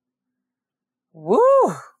 Oh.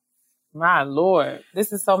 Woo! My Lord.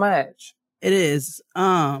 This is so much. It is.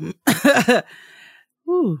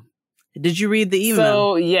 Whew. Did you read the email?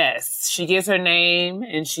 So, yes. She gives her name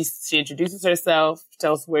and she introduces herself,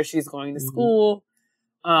 tells where she's going to school,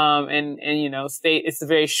 and it's a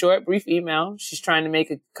very short, brief email. She's trying to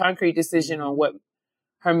make a concrete decision on what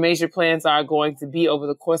her major plans are going to be over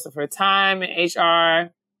the course of her time in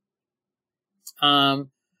HR.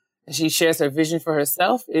 She shares her vision for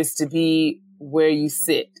herself is to be where you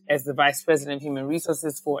sit as the vice president of human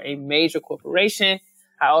resources for a major corporation.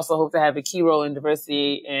 I also hope to have a key role in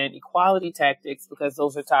diversity and equality tactics because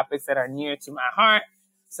those are topics that are near to my heart.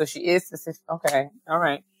 So she is specific. Okay. All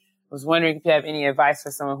right. I was wondering if you have any advice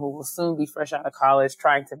for someone who will soon be fresh out of college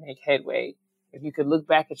trying to make headway. If you could look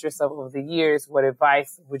back at yourself over the years, what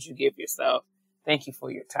advice would you give yourself? Thank you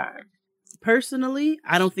for your time. Personally,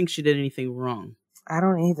 I don't think she did anything wrong. I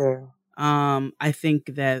don't either. I think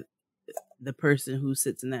that the person who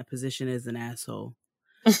sits in that position is an asshole.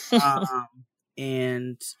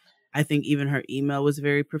 And I think even her email was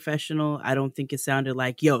very professional. I don't think it sounded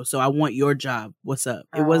like, yo, so I want your job. What's up?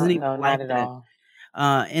 It wasn't even like not at that. all.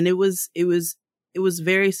 And it was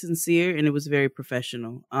very sincere and it was very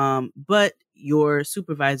professional. But your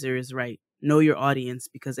supervisor is right. Know your audience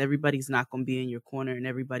because everybody's not going to be in your corner and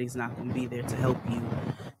everybody's not going to be there to help you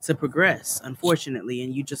to progress, unfortunately.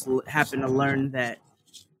 And you just happen to learn that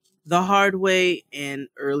the hard way and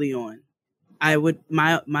early on. I would,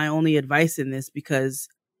 my only advice in this, because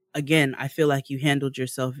again, I feel like you handled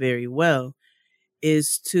yourself very well,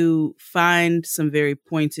 is to find some very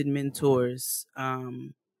pointed mentors.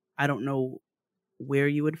 I don't know where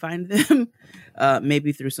you would find them,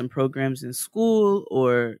 maybe through some programs in school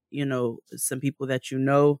or, some people that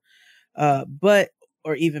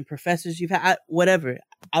or even professors you've had, whatever.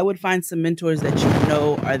 I would find some mentors that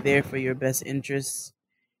are there for your best interests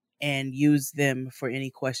and use them for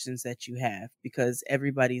any questions that you have because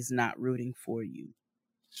everybody's not rooting for you.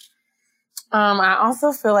 I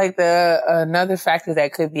also feel like another factor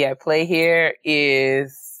that could be at play here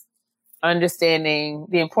is understanding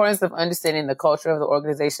the importance of understanding the culture of the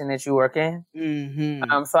organization that you work in.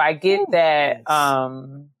 Mm-hmm. So I get that,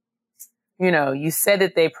 yes. You said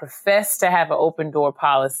that they profess to have an open door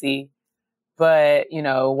policy, but,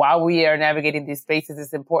 while we are navigating these spaces,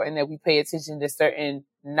 it's important that we pay attention to certain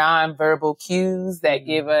nonverbal cues that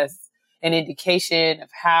give us an indication of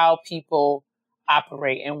how people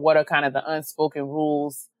operate and what are kind of the unspoken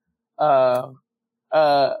rules, that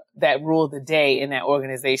rule the day in that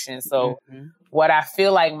organization. So what I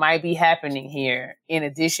feel like might be happening here, in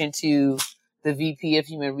addition to the VP of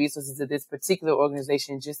Human Resources of this particular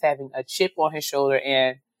organization just having a chip on his shoulder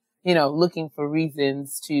and, looking for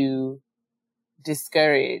reasons to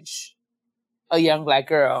discourage a young Black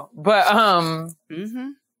girl. But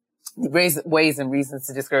ways and reasons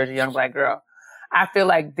to discourage a young Black girl. I feel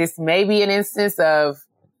like this may be an instance of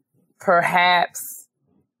perhaps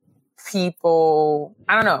people,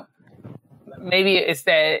 I don't know, maybe it's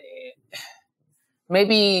that,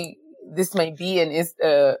 maybe this may be an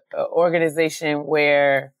organization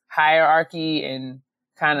where hierarchy and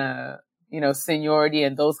kind of, seniority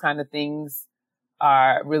and those kind of things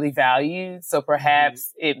are really valued. So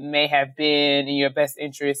perhaps it may have been in your best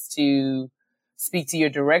interest to speak to your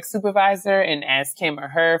direct supervisor and ask him or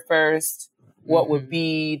her first what would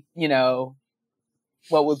be,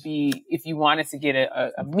 what would be if you wanted to get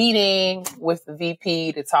a meeting with the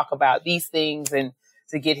VP to talk about these things and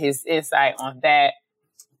to get his insight on that.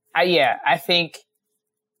 I think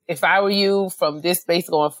if I were you from this space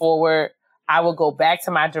going forward, I would go back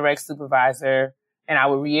to my direct supervisor and I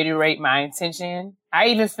would reiterate my intention. I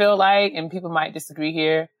even feel like, and people might disagree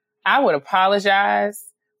here, I would apologize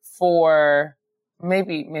for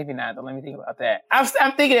maybe not. Though. Let me think about that. I'm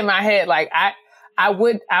thinking in my head, like I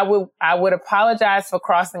would apologize for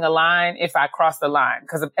crossing a line if I crossed the line,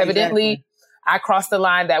 because evidently I crossed the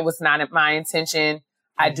line. That was not my intention.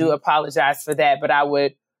 I do apologize for that, but I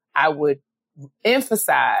would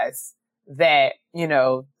emphasize that,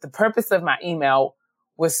 the purpose of my email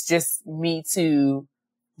was just me to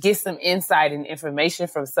get some insight and information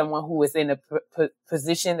from someone who was in a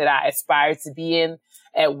position that I aspired to be in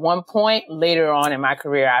at one point later on in my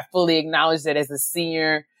career. I fully acknowledge that as a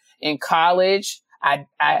senior in college, I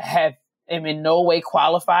am in no way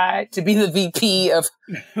qualified to be the VP of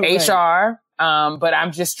HR. But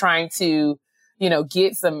I'm just trying to,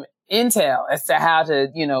 get some intel as to how to,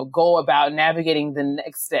 go about navigating the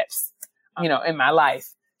next steps, in my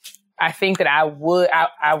life. I think that I would,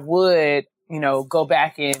 go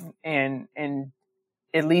back and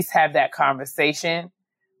at least have that conversation.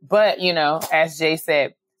 But, as Jay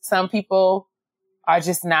said, some people are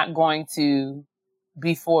just not going to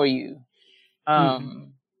be for you.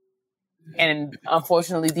 And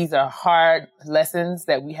unfortunately, these are hard lessons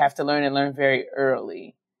that we have to learn and learn very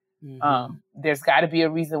early. There's got to be a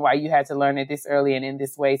reason why you had to learn it this early and in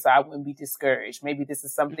this way. So I wouldn't be discouraged. Maybe this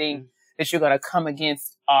is something that you're going to come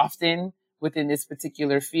against often within this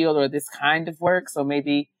particular field or this kind of work. So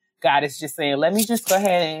maybe God is just saying, let me just go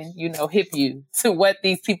ahead and, hip you to what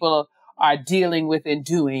these people are dealing with and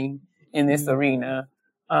doing in this arena.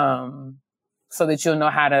 So that you'll know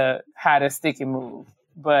how to stick and move.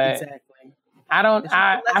 But exactly.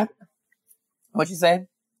 What you say?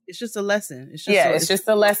 It's just a lesson. It's just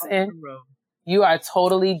a lesson. You are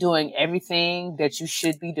totally doing everything that you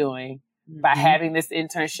should be doing by having this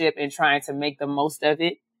internship and trying to make the most of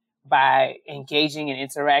it by engaging and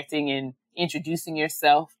interacting and introducing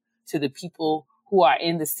yourself to the people who are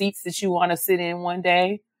in the seats that you want to sit in one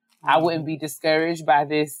day. I wouldn't be discouraged by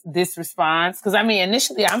this response. Cause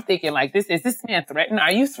initially I'm thinking like is this man threatened?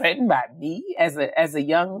 Are you threatened by me as a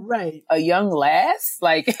young lass?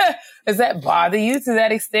 Like, does that bother you to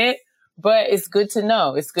that extent? But it's good to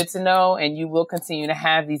know. It's good to know. And you will continue to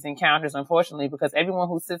have these encounters, unfortunately, because everyone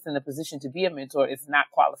who sits in the position to be a mentor is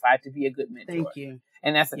not qualified to be a good mentor. Thank you.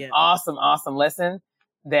 And that's an awesome, awesome lesson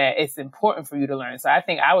that it's important for you to learn. So I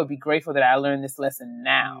think I would be grateful that I learned this lesson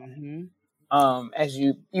now.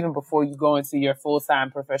 Even before you go into your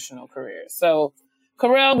full-time professional career. So,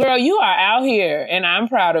 Corel, girl, you are out here and I'm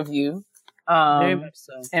proud of you. Very much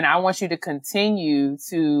so. And I want you to continue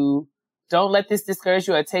to, don't let this discourage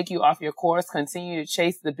you or take you off your course. Continue to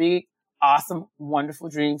chase the big, awesome, wonderful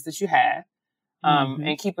dreams that you have.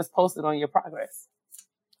 And keep us posted on your progress.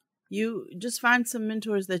 You just find some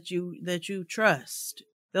mentors that you trust.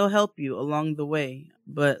 They'll help you along the way.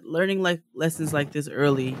 But learning lessons like this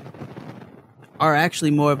early are actually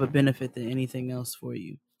more of a benefit than anything else for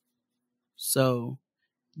you. So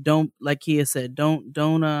don't, like Kia said, don't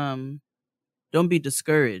be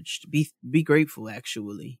discouraged. Be grateful,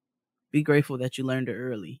 actually. Be grateful that you learned it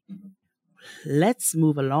early. Let's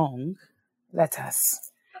move along. Let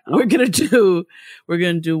us. We're gonna do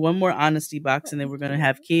one more honesty box, and then we're gonna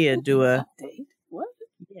have Kia do a update. What?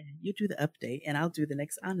 Yeah, you do the update, and I'll do the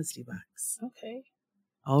next honesty box. Okay.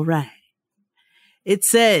 All right. It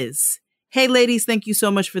says, "Hey, ladies, thank you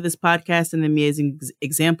so much for this podcast and the amazing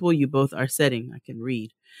example you both are setting." I can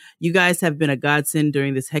read. "You guys have been a godsend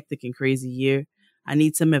during this hectic and crazy year. I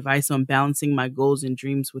need some advice on balancing my goals and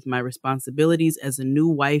dreams with my responsibilities as a new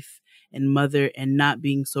wife and mother and not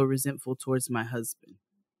being so resentful towards my husband.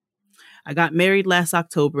 I got married last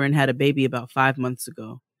October and had a baby about 5 months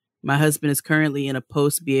ago. My husband is currently in a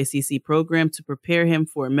post-BACC program to prepare him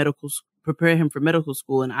for medical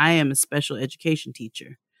school, and I am a special education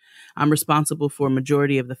teacher. I'm responsible for a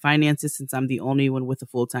majority of the finances since I'm the only one with a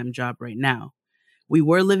full-time job right now. We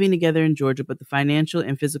were living together in Georgia, but the financial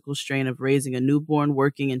and physical strain of raising a newborn,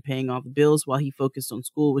 working, and paying all the bills while he focused on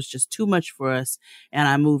school was just too much for us, and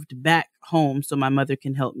I moved back home so my mother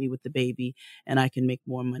can help me with the baby and I can make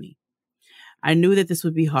more money. I knew that this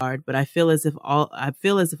would be hard, but I feel as if all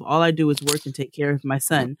I do is work and take care of my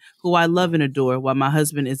son, who I love and adore, while my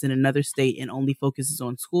husband is in another state and only focuses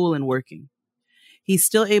on school and working. He's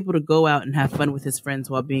still able to go out and have fun with his friends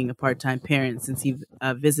while being a part-time parent since he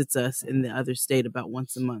visits us in the other state about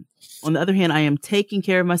once a month. On the other hand, I am taking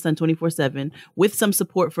care of my son 24/7 with some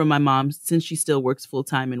support from my mom since she still works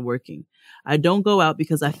full-time and working. I don't go out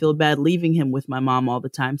because I feel bad leaving him with my mom all the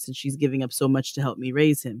time since she's giving up so much to help me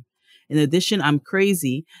raise him. In addition, I'm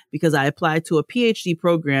crazy because I applied to a PhD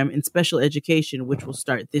program in special education, which will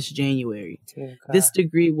start this January. This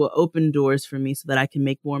degree will open doors for me so that I can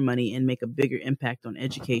make more money and make a bigger impact on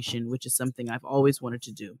education, which is something I've always wanted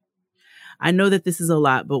to do. I know that this is a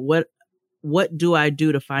lot, but what do I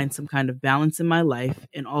do to find some kind of balance in my life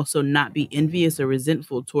and also not be envious or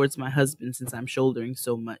resentful towards my husband since I'm shouldering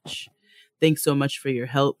so much? Thanks so much for your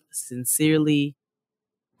help. Sincerely,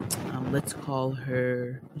 let's call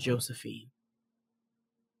her Josephine."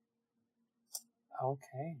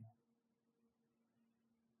 Okay.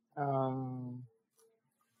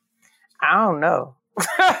 I don't know.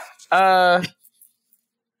 I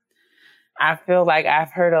feel like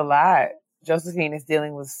I've heard a lot. Josephine is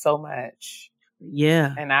dealing with so much.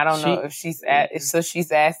 Yeah. And I don't know if she's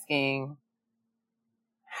she's asking,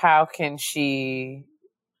 how can she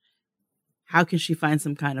find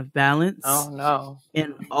some kind of balance? Oh, no.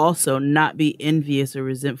 And also not be envious or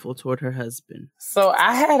resentful toward her husband. So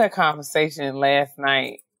I had a conversation last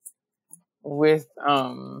night with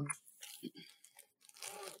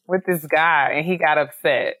this guy, and he got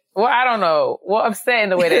upset. Well, I don't know. Well, upset in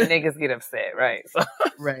the way that niggas get upset, right? So,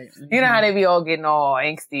 right. You know how they be all getting all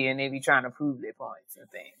angsty and they be trying to prove their points and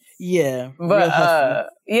things. Yeah. But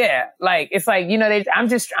yeah, like it's like, you know, I'm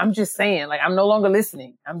just saying, like, I'm no longer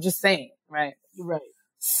listening. I'm just saying, right? Right.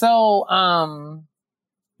 So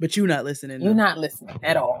But you're not listening. You're not listening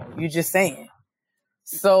at all. You're just saying.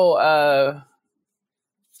 So I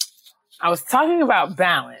was talking about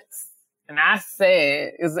balance. And I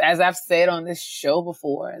said, as I've said on this show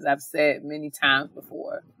before, as I've said many times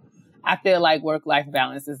before, I feel like work-life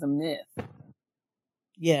balance is a myth.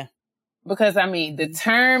 Yeah. Because, I mean, the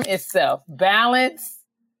term itself, balance,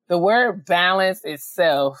 the word balance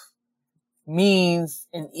itself means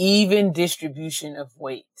an even distribution of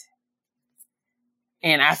weight.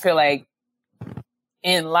 And I feel like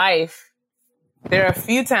in life, there are a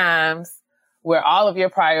few times where all of your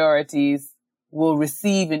priorities will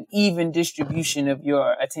receive an even distribution of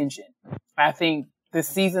your attention. I think the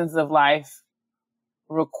seasons of life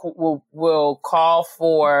will call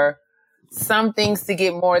for some things to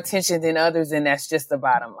get more attention than others, and that's just the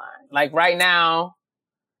bottom line. Like right now,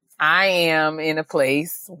 I am in a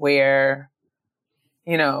place where,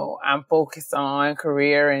 you know, I'm focused on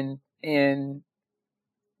career and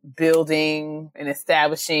building and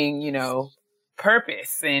establishing, you know,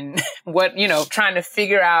 purpose and what, you know, trying to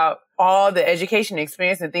figure out all the education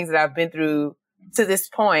experience and things that I've been through to this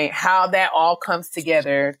point, how that all comes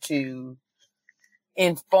together to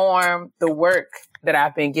inform the work that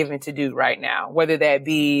I've been given to do right now, whether that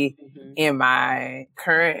be in my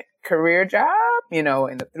current career job, you know,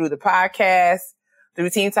 through the podcast, through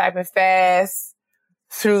Team Typing Fast,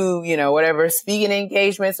 through, you know, whatever speaking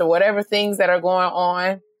engagements or whatever things that are going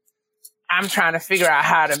on. I'm trying to figure out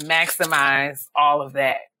how to maximize all of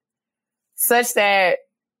that such that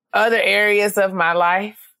other areas of my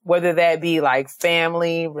life, whether that be like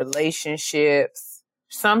family, relationships,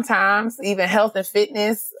 sometimes even health and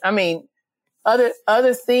fitness. I mean,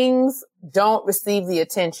 other things don't receive the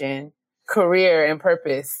attention career and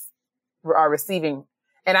purpose are receiving.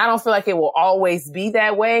 And I don't feel like it will always be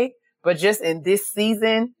that way, but just in this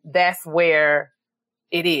season, that's where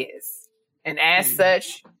it is. And as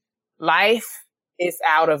such, life is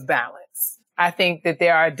out of balance. I think that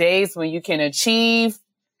there are days when you can achieve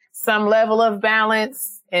some level of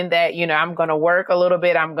balance and that, you know, I'm going to work a little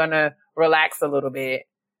bit. I'm going to relax a little bit.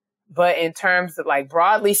 But in terms of like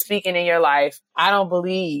broadly speaking in your life, I don't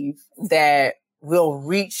believe that we'll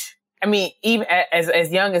reach, I mean, even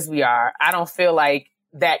as young as we are, I don't feel like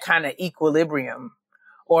that kind of equilibrium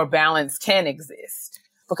or balance can exist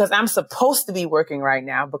because I'm supposed to be working right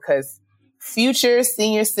now because future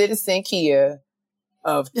senior citizen Kia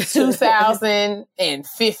of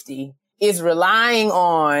 2050 is relying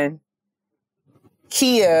on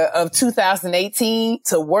Kia of 2018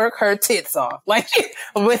 to work her tits off.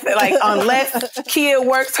 Unless Kia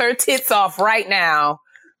works her tits off right now,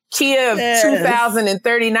 Kia of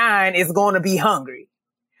 2039 is going to be hungry.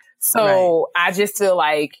 So I just feel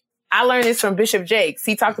like I learned this from Bishop Jakes.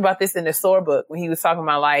 He talked about this in the SOAR book when he was talking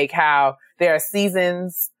about like how there are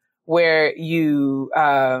seasons where you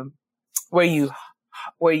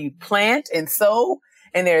plant and sow,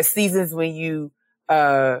 and there are seasons when you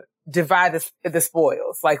divide the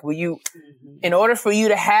spoils. Like when you, in order for you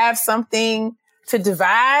to have something to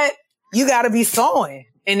divide, you got to be sowing,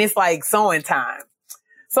 and it's like sowing time.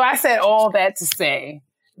 So I said all that to say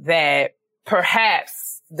that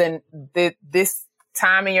perhaps this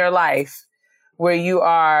time in your life where you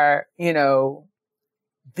are, you know,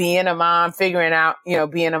 being a mom, figuring out, you know,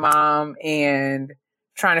 being a mom and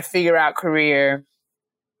trying to figure out career,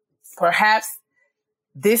 perhaps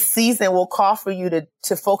this season will call for you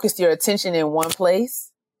to focus your attention in one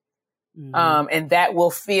place. And that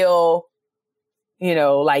will feel, you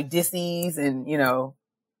know, like dis-ease and, you know,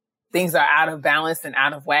 things are out of balance and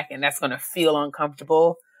out of whack, and that's going to feel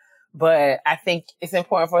uncomfortable. But I think it's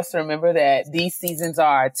important for us to remember that these seasons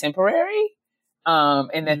are temporary,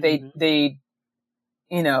 and that they,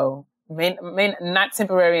 you know, may not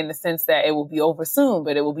temporary in the sense that it will be over soon,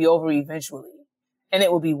 but it will be over eventually, and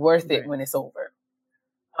it will be worth it when it's over.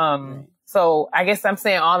 So I guess I'm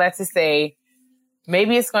saying all that to say,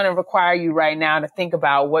 maybe it's going to require you right now to think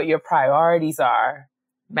about what your priorities are,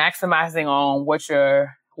 maximizing on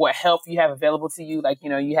what help you have available to you. Like, you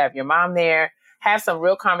know, you have your mom there, have some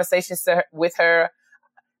real conversations with her,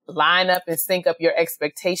 line up and sync up your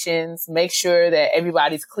expectations, make sure that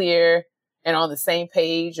everybody's clear and on the same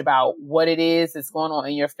page about what it is that's going on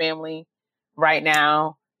in your family right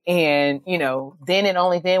now. And, you know, then and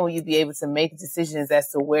only then will you be able to make decisions as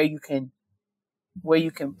to where you can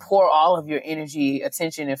pour all of your energy,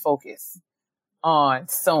 attention, and focus on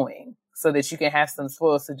sowing so that you can have some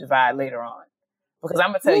spoils to divide later on. Because I'm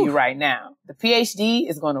going to tell you right now, the PhD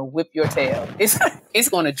is going to whip your tail. It's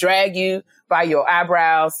going to drag you by your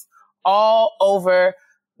eyebrows all over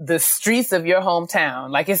the streets of your hometown.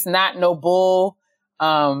 Like it's not no bull.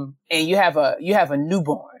 And you have a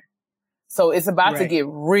newborn. So it's about to Right. get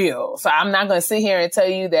real. So I'm not going to sit here and tell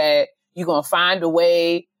you that you're going to find a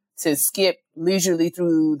way to skip leisurely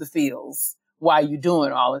through the fields while you're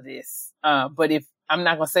doing all of this. But I'm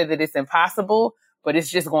not going to say that it's impossible, but it's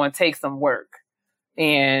just going to take some work.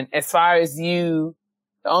 And as far as the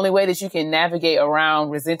only way that you can navigate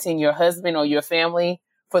around resenting your husband or your family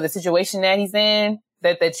for the situation that he's in,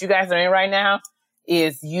 that you guys are in right now,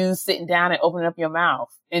 is you sitting down and opening up your mouth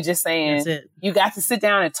and just saying, That's it. you got to sit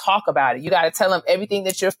down and talk about it. You got to tell him everything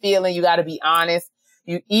that you're feeling. You got to be honest.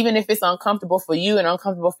 Even if it's uncomfortable for you and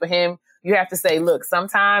uncomfortable for him, you have to say, look,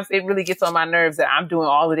 sometimes it really gets on my nerves that I'm doing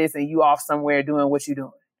all of this and you off somewhere doing what you're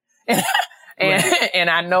doing. And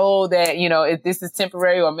I know that, if this is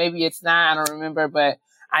temporary or maybe it's not, I don't remember, but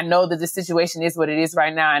I know that the situation is what it is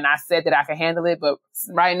right now. And I said that I can handle it, but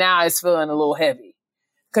right now it's feeling a little heavy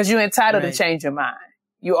because you're entitled to change your mind.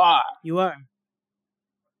 You are. You are.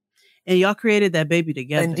 And y'all created that baby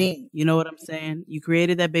together. Indeed. You know what I'm saying? You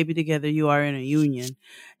created that baby together. You are in a union.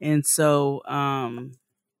 And so,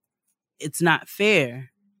 it's not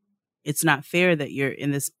fair. It's not fair that you're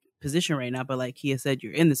in this position right now. But like Kia said,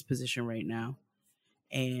 you're in this position right now.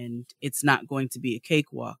 And it's not going to be a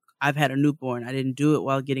cakewalk. I've had a newborn. I didn't do it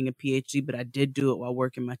while getting a PhD, but I did do it while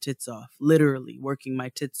working my tits off. Literally working my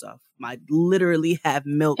tits off. I literally have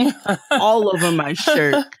milk all over my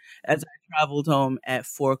shirt as I traveled home at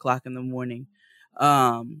 4:00 in the morning.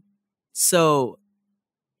 So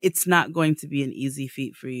it's not going to be an easy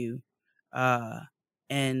feat for you.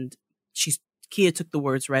 And Kia took the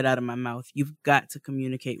words right out of my mouth. You've got to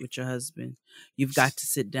communicate with your husband. You've got to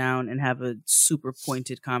sit down and have a super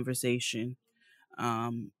pointed conversation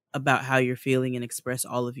about how you're feeling and express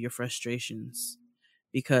all of your frustrations,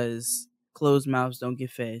 because closed mouths don't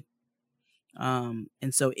get fed. And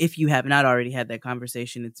so if you have not already had that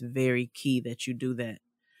conversation, it's very key that you do that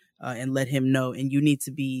and let him know. And you need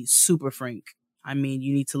to be super frank. I mean,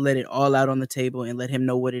 you need to let it all out on the table and let him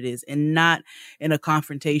know what it is, and not in a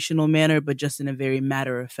confrontational manner, but just in a very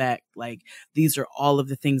matter of fact, like, these are all of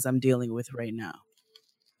the things I'm dealing with right now.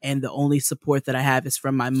 And the only support that I have is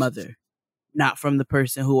from my mother, not from the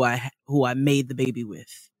person who I made the baby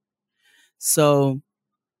with. So,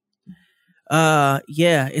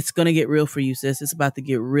 yeah, it's going to get real for you, sis. It's about to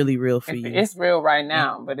get really real for you. It's real right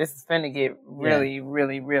now, but it's going to get really,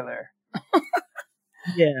 really realer.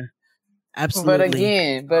 Yeah.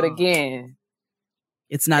 Absolutely. But again,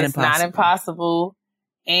 it's not impossible. It's not impossible.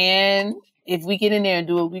 And if we get in there and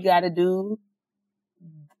do what we got to do,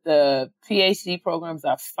 the PhD programs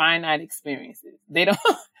are finite experiences. They don't,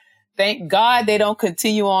 thank God they don't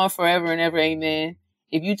continue on forever and ever. Amen.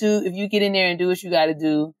 If you get in there and do what you got to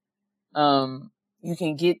do, you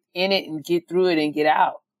can get in it and get through it and get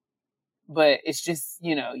out. But it's just,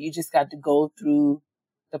 you just got to go through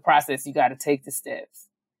the process. You got to take the steps.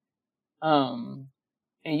 And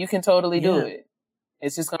you can totally do it.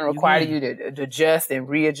 It's just going to require you to adjust and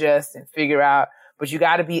readjust and figure out, but you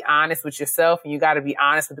got to be honest with yourself, and you got to be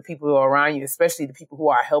honest with the people who are around you, especially the people who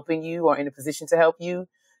are helping you or in a position to help you.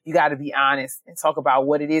 You got to be honest and talk about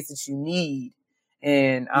what it is that you need.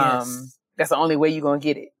 And, that's the only way you're going to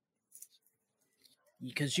get it.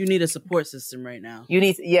 Because you need a support system right now. You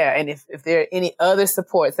need, and if there are any other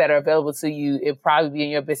supports that are available to you, it'd probably be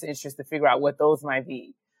in your best interest to figure out what those might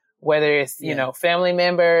be. Whether it's, family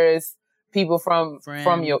members, people from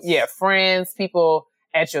your, friends, people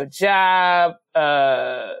at your job,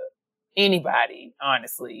 anybody,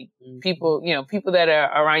 honestly. Mm-hmm. People that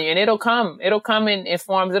are around you. And it'll come in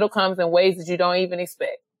forms, it'll come in ways that you don't even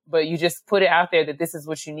expect. But you just put it out there that this is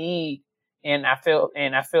what you need. And I feel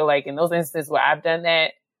like in those instances where I've done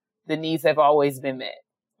that, the needs have always been met,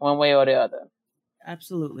 one way or the other.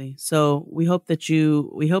 Absolutely. So we hope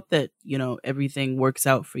that everything works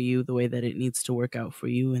out for you the way that it needs to work out for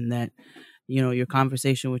you, and that, your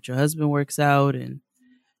conversation with your husband works out, and,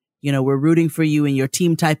 we're rooting for you in your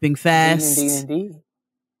team typing fast. Indeed.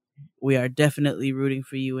 We are definitely rooting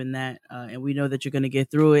for you in that. And we know that you're going to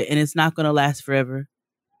get through it, and it's not going to last forever.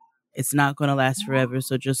 It's not going to last forever.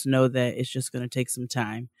 So just know that it's just going to take some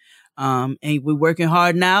time. And we're working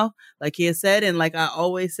hard now, like he has said. And like I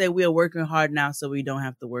always say, we are working hard now so we don't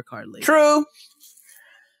have to work hard later. True.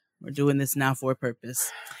 We're doing this now for a purpose.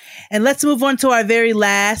 And let's move on to our very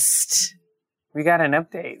last. We got an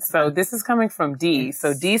update. So this is coming from Dee.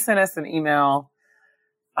 So Dee sent us an email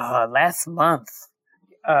last month.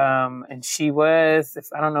 And she was,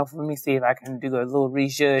 let me see if I can do a little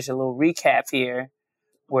recap here.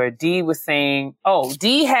 Where Dee was saying,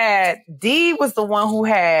 Dee was the one who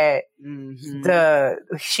had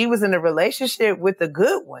she was in a relationship with the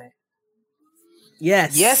good one.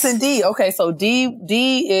 Yes. Yes, indeed. Okay. So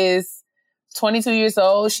Dee is 22 years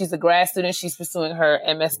old. She's a grad student. She's pursuing her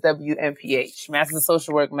MSW MPH, Master's of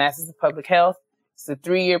Social Work, Master's of Public Health. It's a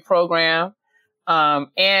 3-year program.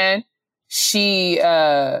 And she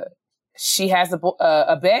has a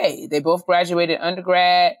bae. They both graduated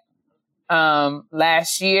undergrad,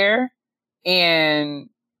 last year. And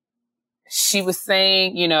she was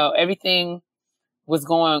saying, everything was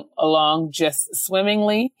going along just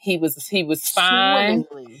swimmingly. He was fine.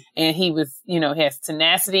 Swimmingly. And he was, he has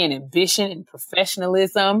tenacity and ambition and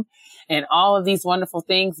professionalism and all of these wonderful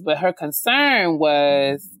things. But her concern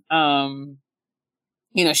was,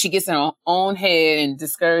 she gets in her own head and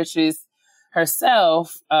discourages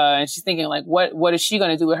herself. And she's thinking like, what is she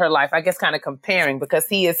going to do with her life? I guess kind of comparing, because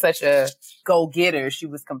he is such a go-getter. She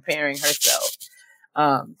was comparing herself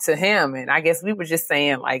to him. And I guess we were just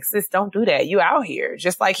saying like, sis, don't do that. You out here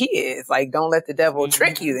just like he is. Like, don't let the devil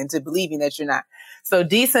trick you into believing that you're not. So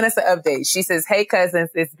Dee sent us an update. She says, hey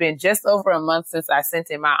cousins, it's been just over a month since I sent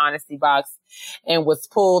in my honesty box and was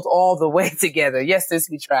pulled all the way together. Yes, sis,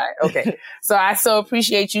 we tried. Okay. So I so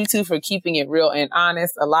appreciate you two for keeping it real and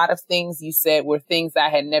honest. A lot of things you said were things I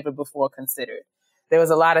had never before considered. There was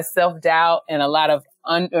a lot of self-doubt and a lot of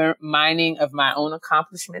undermining of my own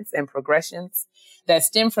accomplishments and progressions that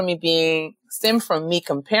stemmed from me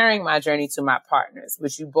comparing my journey to my partners,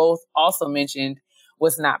 which you both also mentioned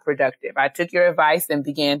was not productive. I took your advice and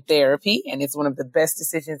began therapy, and it's one of the best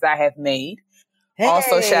decisions I have made. Hey.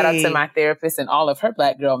 Also, shout out to my therapist and all of her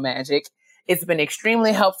Black girl magic. It's been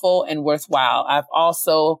extremely helpful and worthwhile. I've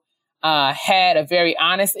also had a very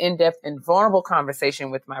honest, in-depth, and vulnerable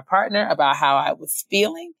conversation with my partner about how I was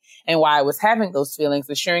feeling and why I was having those feelings,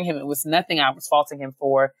 assuring him it was nothing I was faulting him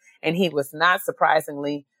for. And he was not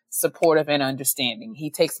surprisingly supportive and understanding.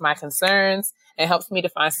 He takes my concerns and helps me to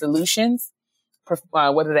find solutions,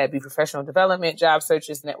 whether that be professional development, job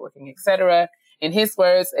searches, networking, etc. In his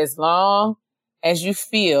words, as long as you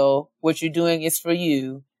feel what you're doing is for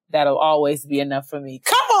you, that'll always be enough for me.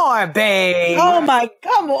 Come on, babe. Oh my,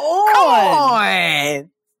 come on. Come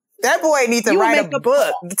on. That boy needs to write a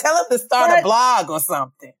book. Tell him to start a blog or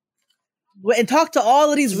something. And talk to all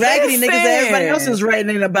of these raggedy niggas that everybody else is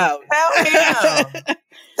writing about. Hell yeah.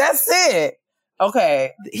 That's it.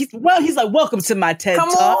 Okay. He's like, welcome to my TED Come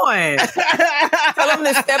Talk. on. Tell him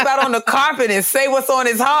to step out on the carpet and say what's on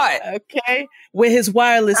his heart. Okay. With his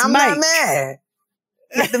wireless mic. I'm not mad.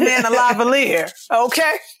 Get the man a lavalier.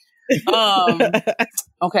 Okay.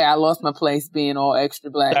 Okay, I lost my place being all extra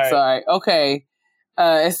Black. Sorry. Okay.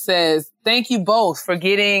 It says, thank you both for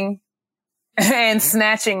getting and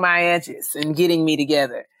snatching my edges and getting me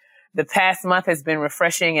together. The past month has been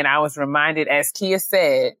refreshing, and I was reminded, as Kia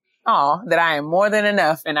said, that I am more than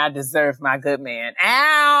enough and I deserve my good man.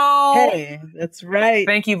 Ow! Hey, that's right.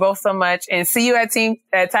 Thank you both so much, and see you at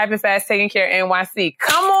Typing Fast Taking Care NYC.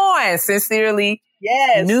 Come on! Sincerely,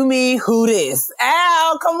 yes. New me, who this?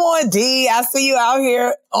 Ow! Come on, D. I see you out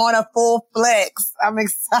here on a full flex. I'm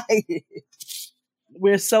excited.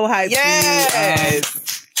 We're so hyped for you.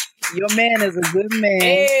 Your man is a good man.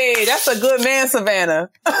 Hey, that's a good man, Savannah.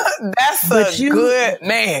 That's a good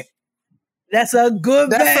man. That's a good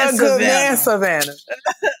man, Savannah.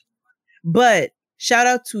 But shout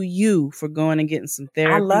out to you for going and getting some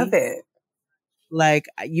therapy. I love it. Like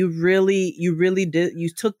you really did. You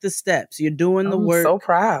took the steps. You're doing the work. So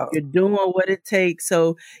proud. You're doing what it takes.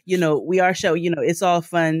 So, we are shouting, it's all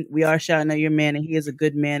fun. We are shouting at your man, and he is a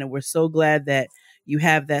good man. And we're so glad that you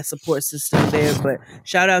have that support system there. But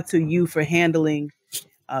shout out to you for handling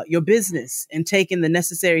your business and taking the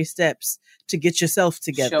necessary steps to get yourself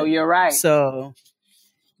together. Show you're right. So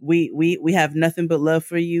we have nothing but love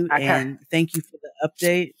for you, and thank you for the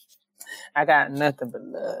update. I got nothing but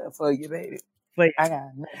love for you, baby. I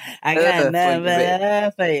got nothing but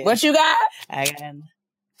love for you. What you got? I got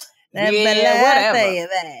nothing but love for you,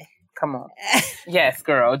 baby. Come on. Yes,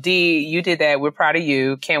 girl. D, you did that. We're proud of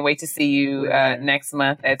you. Can't wait to see you next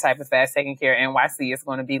month at Typing Fast Taking Care NYC. It's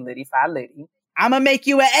going to be Liddy Fi Liddy. I'm going to make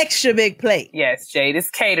you an extra big plate. Yes, Jade is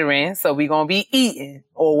catering, so we're going to be eating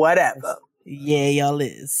or whatever. Yeah, y'all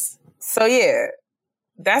is. So yeah,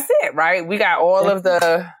 that's it, right? We got all of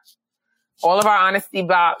our honesty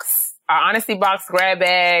box grab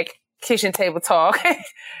bag, kitchen table talk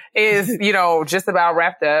is, just about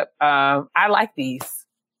wrapped up. I like these.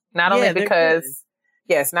 Not only because,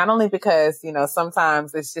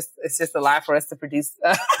 sometimes it's just a lot for us to produce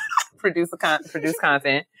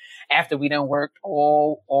content after we done worked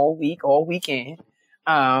all week, all weekend.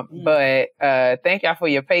 But thank y'all for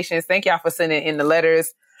your patience. Thank y'all for sending in the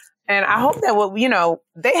letters. And I hope that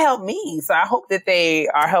they help me. So I hope that they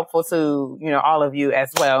are helpful to, all of you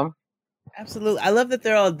as well. Absolutely. I love that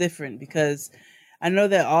they're all different, because I know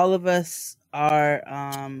that all of us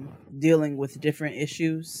are dealing with different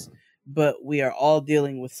issues, but we are all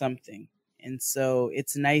dealing with something. And so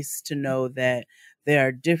it's nice to know that there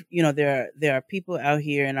are there are people out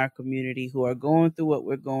here in our community who are going through what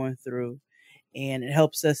we're going through, and it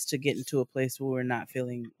helps us to get into a place where we're not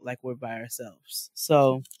feeling like we're by ourselves.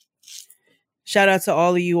 So shout out to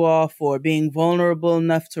all of you all for being vulnerable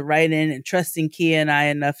enough to write in and trusting Kia and I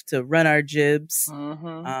enough to run our jibs.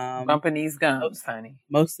 Bumping these gums, honey.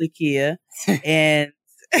 Mostly Kia. And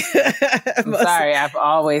I'm sorry, I've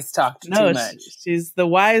always talked too much. She's the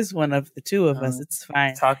wise one of the two of us. It's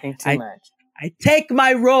fine. Talking too much. I take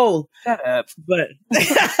my role. Shut up. But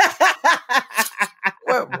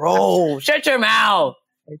what role? Shut your mouth.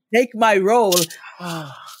 I take my role.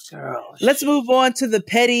 Oh, girl. Let's move on to the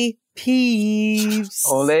petty peeves.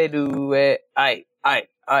 Ole do it. Aye.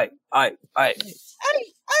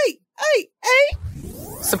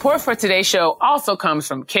 Support for today's show also comes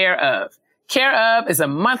from Care of. Care of is a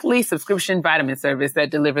monthly subscription vitamin service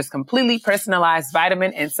that delivers completely personalized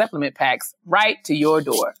vitamin and supplement packs right to your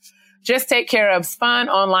door. Just take Care of's fun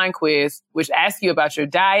online quiz, which asks you about your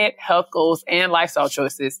diet, health goals, and lifestyle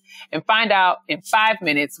choices, and find out in 5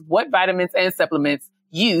 minutes what vitamins and supplements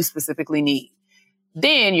you specifically need.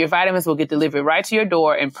 Then your vitamins will get delivered right to your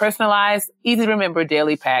door in personalized, easy to remember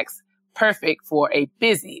daily packs, perfect for a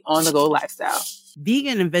busy on-the-go lifestyle.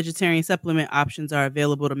 Vegan and vegetarian supplement options are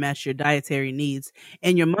available to match your dietary needs,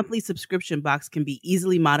 and your monthly subscription box can be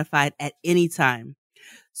easily modified at any time.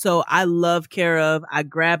 So I love Care of. I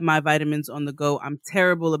grab my vitamins on the go. I'm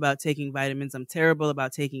terrible about taking vitamins. I'm terrible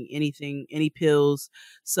about taking anything, any pills.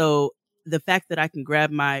 So the fact that I can grab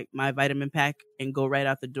my vitamin pack and go right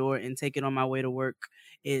out the door and take it on my way to work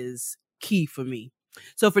is key for me.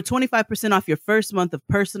 So for 25% off your first month of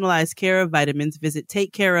personalized Care of vitamins, visit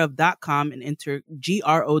takecareof.com and enter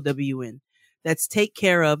GROWN. That's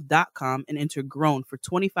takecareof.com and enter GROWN for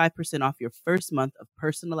 25% off your first month of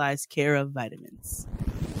personalized Care of vitamins.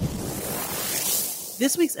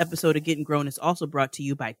 This week's episode of Getting Grown is also brought to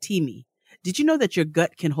you by Teami. Did you know that your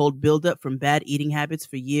gut can hold buildup from bad eating habits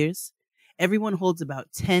for years? Everyone holds about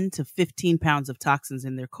 10 to 15 pounds of toxins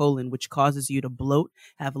in their colon, which causes you to bloat,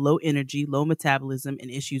 have low energy, low metabolism, and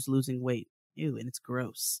issues losing weight. Ew, and it's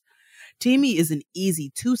gross. Teami is an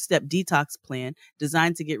easy 2-step detox plan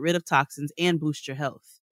designed to get rid of toxins and boost your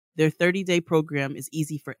health. Their 30-day program is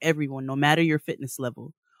easy for everyone, no matter your fitness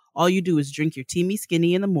level. All you do is drink your Teami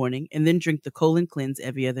Skinny in the morning and then drink the colon cleanse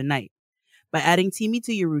every other night. By adding Teami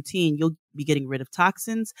to your routine, you'll be getting rid of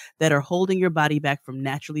toxins that are holding your body back from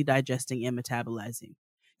naturally digesting and metabolizing.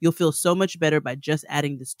 You'll feel so much better by just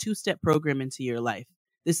adding this 2-step program into your life.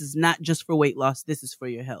 This is not just for weight loss. This is for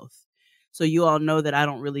your health. So you all know that I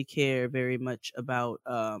don't really care very much about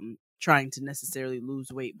trying to necessarily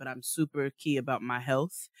lose weight, but I'm super key about my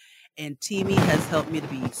health. And Teami has helped me to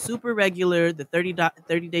be super regular. The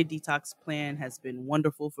 30-day detox plan has been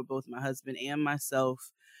wonderful for both my husband and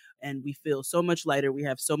myself. And we feel so much lighter. We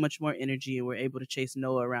have so much more energy, and we're able to chase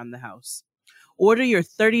Noah around the house. Order your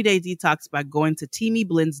 30-day detox by going to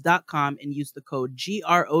TeamiBlends.com and use the code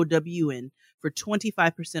GROWN for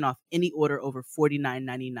 25% off any order over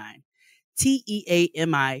 $49.99.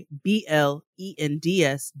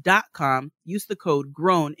 TeamiBlends.com. Use the code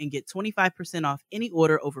GROWN and get 25% off any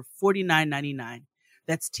order over $49.99.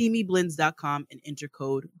 That's TeamiBlends.com and enter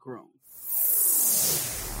code GROWN.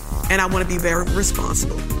 And I want to be very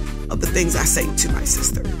responsible of the things I say to my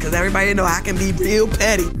sister, because everybody know I can be real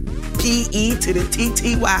petty. P-E to the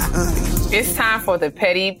T-T-Y, honey. It's time for the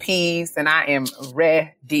petty peeves, and I am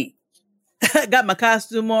ready. Got my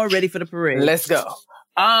costume on, ready for the parade. Let's go.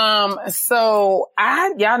 So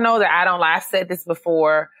y'all know that I don't lie. I've said this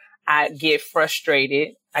before. I get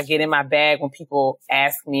frustrated. I get in my bag when people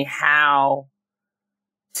ask me how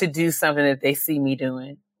to do something that they see me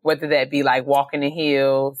doing, whether that be like walking in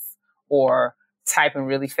heels or typing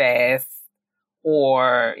really fast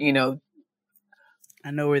or, I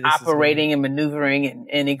know where this operating and maneuvering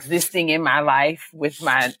and existing in my life with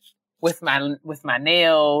my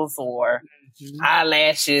nails or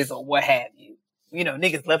eyelashes or what have you.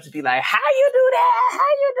 Niggas love to be like, how you do that? How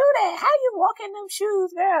you do that? How you walk in them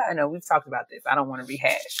shoes, girl? I know we've talked about this. I don't want to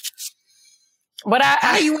rehash. But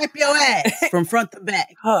how you wipe your ass from front to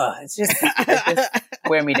back? It just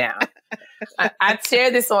wear me down. I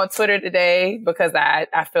shared this on Twitter today because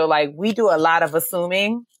I feel like we do a lot of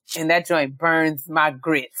assuming, and that joint burns my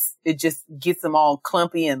grits. It just gets them all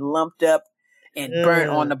clumpy and lumped up and burnt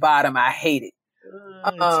on the bottom. I hate it.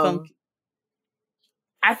 It's funky.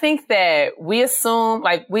 I think that we assume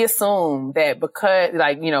that because,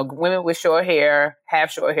 women with short hair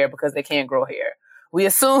have short hair because they can't grow hair. We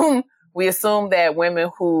assume that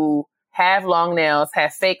women who have long nails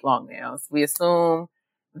have fake long nails. We assume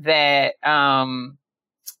that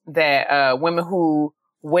women who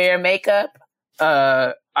wear makeup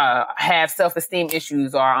have self-esteem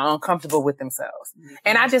issues or are uncomfortable with themselves. Mm-hmm.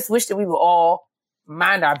 And I just wish that we would all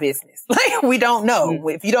mind our business. Like, we don't know. Mm-hmm.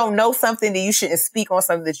 If you don't know something, then you shouldn't speak on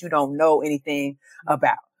something that you don't know anything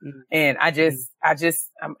about. Mm-hmm. And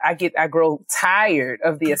I grow tired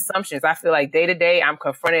of the assumptions. I feel like day to day I'm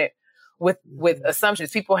confronted with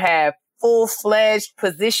assumptions. People have full-fledged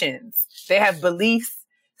positions. They have belief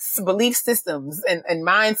systems and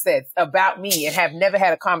mindsets about me and have never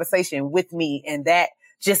had a conversation with me. And that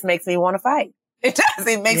just makes me want to fight. It does.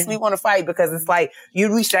 It makes me want to fight because it's like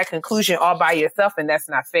you reach that conclusion all by yourself, and that's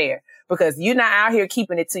not fair because you're not out here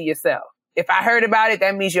keeping it to yourself. If I heard about it,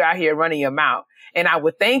 that means you're out here running your mouth. And I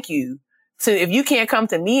would thank you if you can't come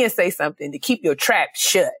to me and say something, to keep your trap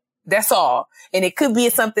shut. That's all. And it could be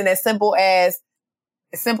something as simple and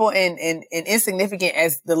insignificant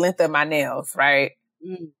as the length of my nails, right?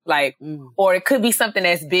 Or it could be something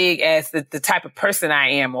as big as the type of person I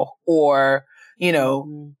am or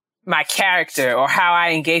my character or how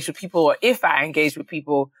I engage with people or if I engage with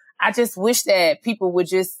people. I just wish that people would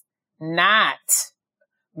just not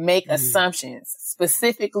make assumptions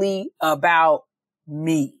specifically about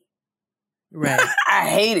me. Right. I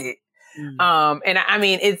hate it. And I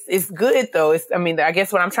mean, it's good though. I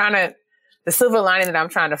guess the silver lining that I'm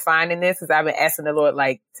trying to find in this is I've been asking the Lord,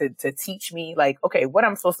 like, to teach me, like, okay, what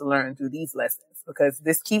I'm supposed to learn through these lessons, because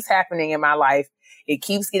this keeps happening in my life. It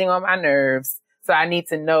keeps getting on my nerves. So I need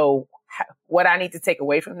to know what I need to take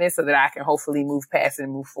away from this so that I can hopefully move past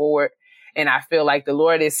and move forward. And I feel like the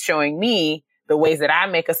Lord is showing me the ways that I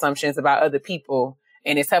make assumptions about other people,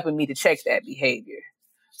 and it's helping me to check that behavior.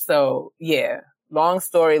 So yeah, long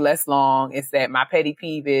story less long is that my petty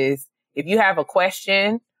peeve is if you have a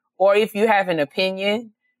question or if you have an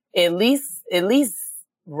opinion, at least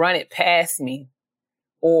run it past me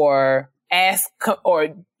or ask,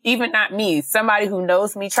 or even not me, somebody who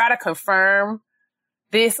knows me, try to confirm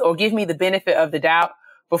this or give me the benefit of the doubt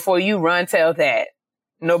before you run tell that,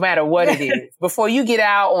 no matter what it is. Before you get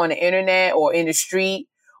out on the internet or in the street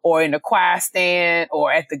or in the choir stand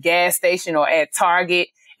or at the gas station or at Target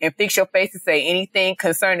and fix your face to say anything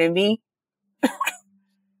concerning me,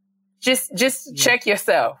 just check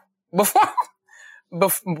yourself before,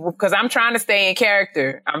 because I'm trying to stay in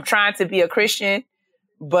character. I'm trying to be a Christian,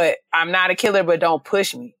 but I'm not a killer, but don't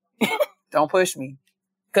push me. Don't push me,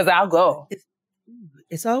 because I'll go.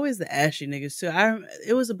 It's always the ashy niggas too.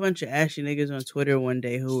 It was a bunch of ashy niggas on Twitter one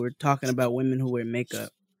day who were talking about women who wear makeup.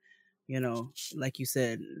 Like you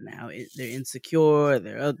said, now they're insecure,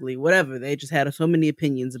 they're ugly, whatever. They just had so many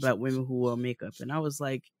opinions about women who wear makeup. And I was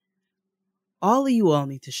like, all of you all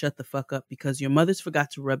need to shut the fuck up because your mothers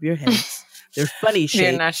forgot to rub your heads. They're funny shaped.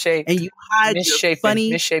 They're not shaped. And you hide your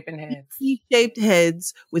funny, misshapen heads. T-shaped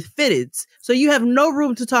heads with fitteds. So you have no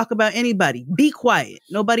room to talk about anybody. Be quiet.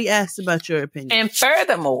 Nobody asked about your opinion. And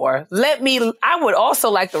furthermore, I would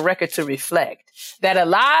also like the record to reflect that a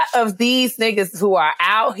lot of these niggas who are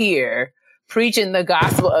out here preaching the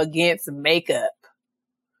gospel against makeup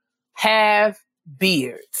have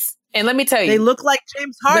beards. And let me tell you, they look like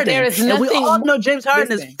James Harden. There is nothing, and we all know James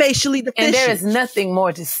Harden is facially deficient. And there is nothing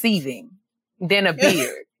more deceiving than a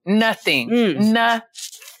beard. Nothing.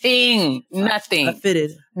 Nothing. A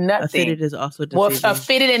fitted. Nothing. A fitted is also deceiving. Well, a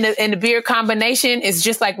fitted and the beard combination is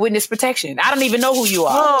just like witness protection. I don't even know who you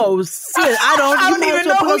are. Oh, shit. I don't even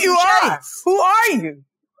know who you are. Who are you?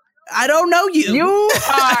 I don't know you. You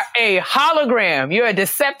are a hologram. You're a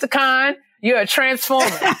Decepticon. You're a transformer.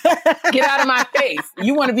 Get out of my face.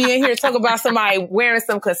 You want to be in here talk about somebody wearing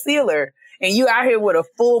some concealer, and you out here with a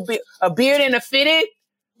full a beard and a fitted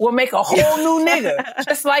will make a whole new nigga.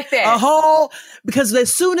 Just like that. Because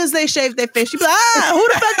as soon as they shave their face, you be like, who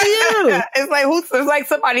the fuck are you? It's like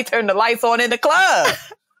somebody turned the lights on in the club.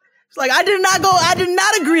 It's like, I did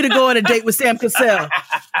not agree to go on a date with Sam Cassell.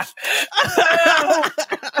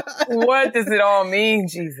 What does it all mean,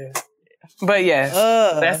 Jesus? But yes,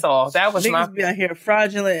 that's all. That was niggas be out here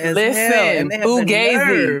fraudulent as listen, hell. And they have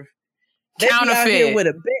fugazi, they counterfeit. Be out here with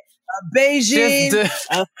a Beijing,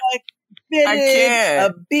 a fitted,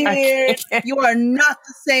 a beard. You are not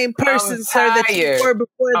the same person, sir, that you were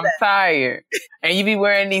before I'm tired. And you be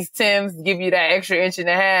wearing these Timbs, give you that extra inch and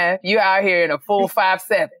a half. You out here in a full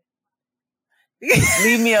 5'7".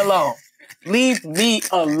 Leave me alone. Leave me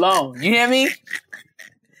alone. You hear me?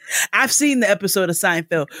 I've seen the episode of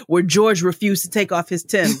Seinfeld where George refused to take off his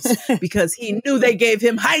Timbs because he knew they gave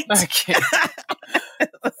him height.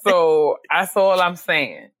 So that's all I'm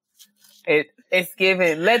saying. It's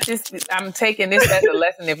given. I'm taking this as a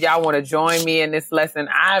lesson. If y'all want to join me in this lesson,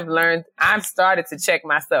 I've started to check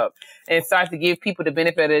myself and start to give people the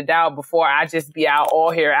benefit of the doubt before I just be out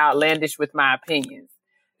all here outlandish with my opinions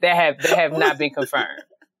that have not been confirmed.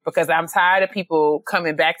 Because I'm tired of people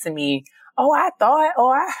coming back to me. Oh, I thought,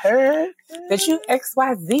 I heard that you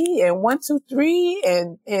XYZ and 1, 2,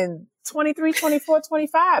 3 and 23, 24,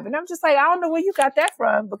 25. And I'm just like, I don't know where you got that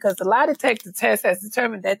from, because the lie detector test has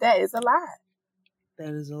determined that is a lie.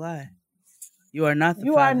 That is a lie. You are not the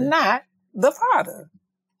You father. are not the father.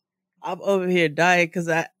 I'm over here dying because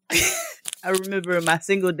I remember in my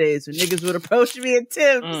single days when niggas would approach me in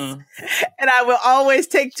Tim's and I would always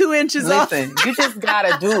take 2 inches off. Listen, you just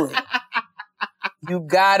gotta do it. You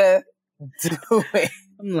gotta do it.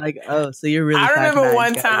 I'm like, oh, so you're really. I remember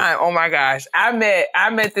one time, oh my gosh, I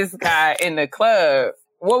met this guy in the club.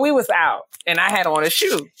 Well, we was out and I had on a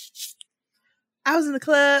shoe. I was in the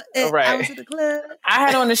club. Right. I was in the club. I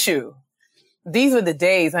had on a shoe. These were the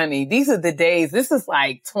days, honey. These are the days. This is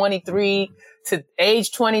like 23 to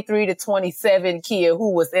 27 Kia,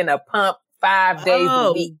 who was in a pump 5 days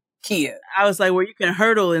a week. Kia. I was like, where you can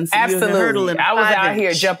hurdle and absolutely. Hurdle and I was out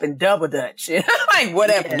here jumping double dutch. Like,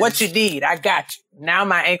 whatever, what you need, I got you. Now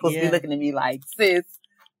my ankles be looking at me like, sis,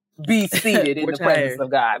 be seated in the presence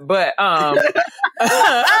of God. But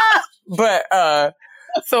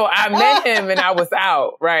so I met him and I was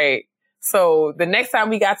out, right? So the next time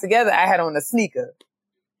we got together, I had on a sneaker.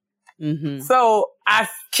 Mm-hmm. So I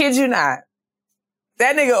kid you not,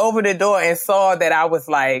 that nigga opened the door and saw that I was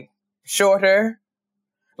like shorter.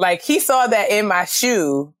 Like he saw that in my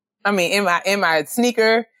shoe. I mean, in my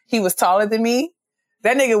sneaker, he was taller than me.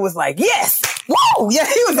 That nigga was like, yes, whoa, yeah.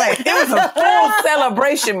 He was like, it was a full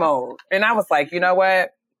celebration mode, and I was like, you know what?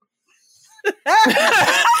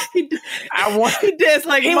 He danced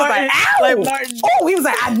like he Martin. Was like, Martin. Oh, he was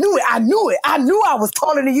like, I knew it. I knew I was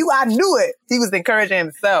taller than you. I knew it. He was encouraging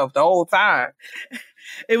himself the whole time.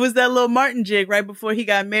 It was that little Martin jig right before he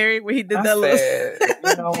got married where he did that little.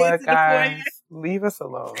 You know what, guys? Leave us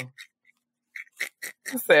alone.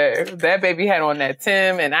 I said, that baby had on that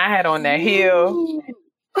Tim and I had on that heel.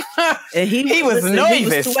 And he was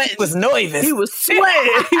nervous. He was nervous. He was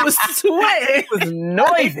sweating. He was sweating. He was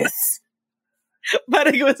nervous.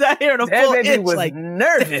 But he was out here on a that full baby inch, was like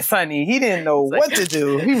nervous, honey. He didn't know what to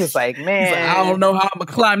do. He was like, man, I don't know how I'm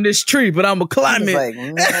gonna climb this tree, but I'm gonna climb it. Like,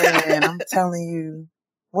 man, I'm telling you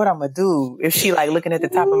what I'm gonna do. If she like looking at the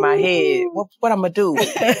top of my head, what I'm gonna do?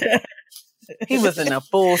 He was in a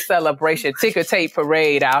full celebration, ticker tape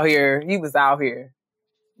parade out here. He was out here,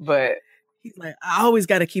 but he's like, I always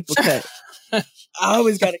got to keep a cut. I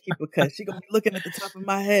always got to keep a cut. She gonna be looking at the top of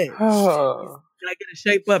my head. Oh. Can I get a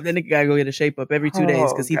shape up? Then nigga gotta go get a shape up every 2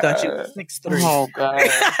 days because he thought she was 6'3". Oh God,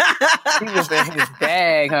 he was in his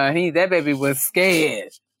bag, huh? That baby was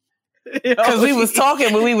scared because we was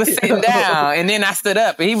talking when we was sitting down, and then I stood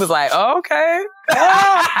up, and he was like, oh, "Okay."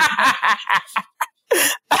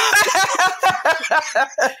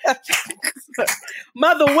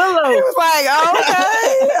 Mother Willow. He was like,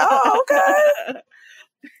 oh, okay.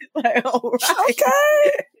 Like, all right.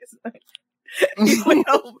 Okay. He went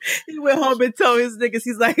home and told his niggas,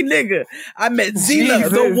 he's like, nigga, I met Xena,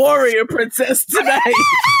 the warrior princess tonight.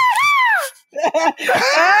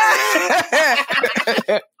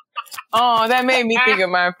 Oh, that made me think of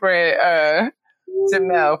my friend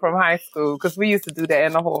Jamel from high school, because we used to do that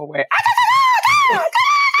in the hallway.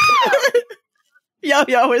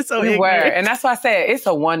 Y'all were so ignorant. We were, and that's why I said it's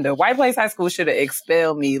a wonder. White Plains High School should have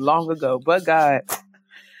expelled me long ago, but God.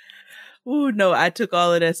 Ooh, no, I took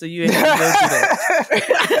all of that, so you ain't have to go through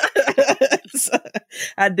that. So,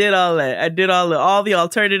 I did all that. All the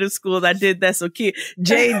alternative schools. I did that, so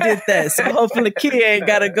Jane did that. So hopefully Kia ain't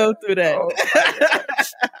got to go through that.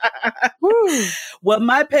 Well,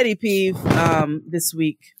 my petty peeve this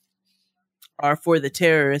week are for the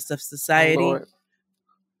terrorists of society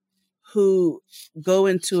who go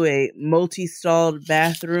into a multi-stalled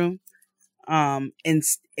bathroom and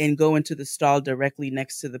go into the stall directly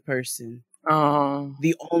next to the person.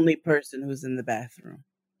 The only person who's in the bathroom.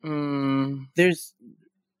 There's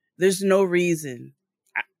no reason.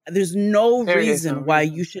 There's no reason why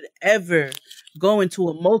you should ever go into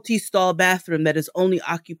a multi-stall bathroom that is only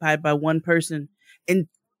occupied by one person and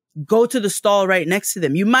go to the stall right next to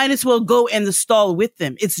them. You might as well go in the stall with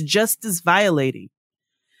them. It's just as violating.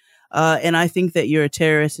 And I think that you're a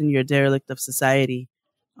terrorist and you're a derelict of society.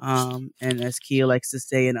 And as Kia likes to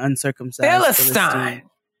say, an uncircumcised Philistine.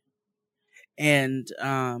 And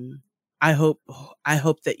I hope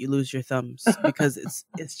that you lose your thumbs because it's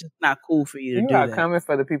just not cool for you to do that. You are coming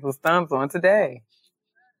for the people's thumbs on today.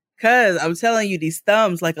 Cause I'm telling you, these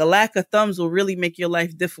thumbs, like a lack of thumbs will really make your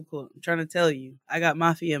life difficult. I'm trying to tell you. I got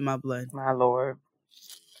mafia in my blood. My Lord.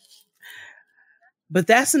 But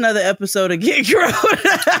that's another episode of Get Grown.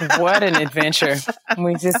 What an adventure.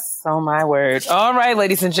 Oh my word. All right,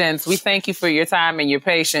 ladies and gents, we thank you for your time and your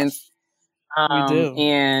patience. We do.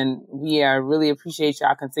 And we really appreciate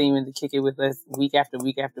y'all continuing to kick it with us week after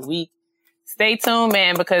week after week. Stay tuned,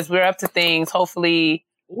 man, because we're up to things. Hopefully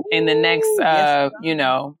in the next,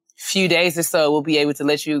 few days or so, we'll be able to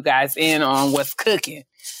let you guys in on what's cooking.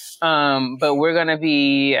 But we're going to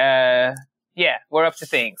be, we're up to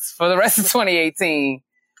things for the rest of 2018.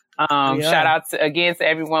 Shout out again to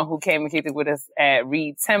everyone who came and kicked it with us at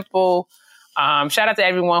Reed Temple. Shout out to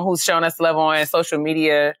everyone who's shown us love on social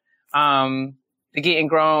media. The Getting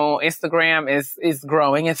Grown Instagram is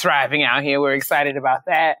growing and thriving out here. We're excited about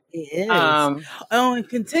that. It is. And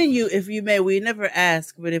continue, if you may. We never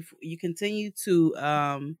ask, but if you continue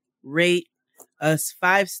to rate us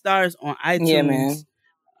 5 stars on iTunes,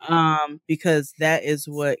 because that is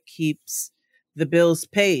what keeps the bills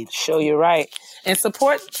paid. Sure, you're right. And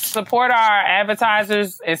support our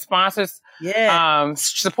advertisers and sponsors. Yeah.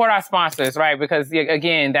 Support our sponsors, right? Because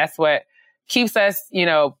again, that's what keeps us,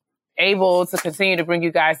 able to continue to bring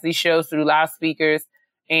you guys these shows through loudspeakers.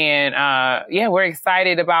 And we're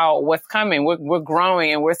excited about what's coming. We're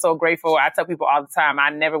growing and we're so grateful. I tell people all the time,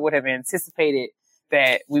 I never would have anticipated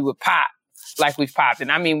that we would pop like we've popped.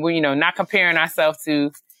 And I mean, we're, not comparing ourselves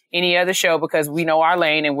to any other show because we know our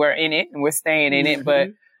lane and we're in it and we're staying in it.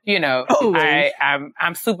 But,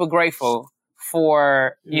 I'm super grateful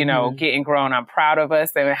for, Getting Grown. I'm proud of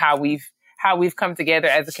us and how we've come together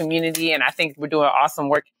as a community. And I think we're doing awesome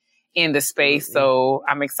work in the space. So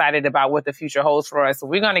I'm excited about what the future holds for us. So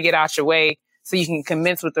we're going to get out your way so you can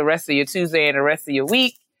commence with the rest of your Tuesday and the rest of your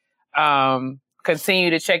week. Continue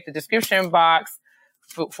to check the description box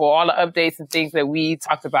for all the updates and things that we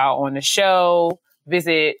talked about on the show.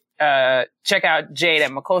 Check out Jade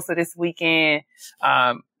at Makosa this weekend.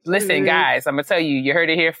 Listen, guys, I'm going to tell you, you heard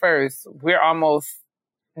it here first. We're almost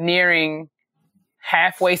nearing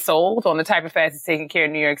halfway sold on the Type of Fast is taking care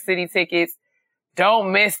of New York City tickets.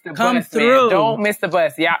 Don't miss the bus, man. Don't miss the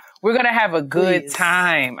bus. Yeah, we're going to have a good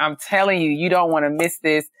time. I'm telling you, you don't want to miss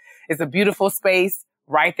this. It's a beautiful space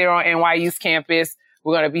right there on NYU's campus.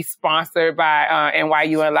 We're going to be sponsored by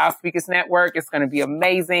NYU and Loudspeakers Network. It's going to be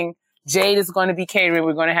amazing. Jade is going to be catering.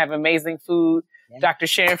 We're going to have amazing food. Yeah. Dr.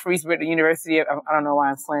 Sharon Friesbert at the University of, I don't know why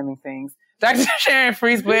I'm slamming things. Dr. Sharon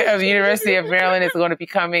Friesbert of the University of Maryland is going to be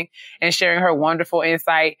coming and sharing her wonderful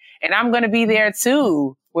insight. And I'm going to be there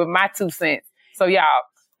too with my 2 cents. So y'all.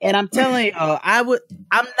 And I'm telling y'all, I'm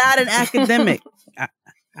not an academic.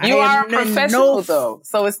 You are a professional though.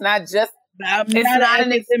 So it's not just, it's not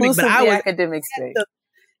an exclusively academic space.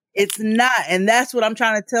 It's not. And that's what I'm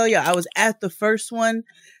trying to tell you. I was at the first one.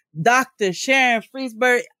 Dr. Sharon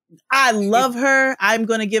Friesbert, I love her. I'm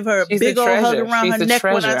going to give her a big old hug around her neck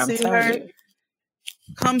when I see her.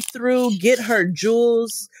 Come through, get her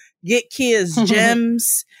jewels, get Kia's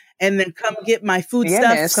gems, and then come get my food stuff.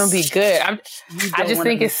 Man, it's going to be good. I just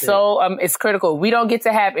think it's so, it's critical. We don't get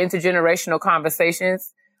to have intergenerational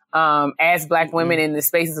conversations as Black women in the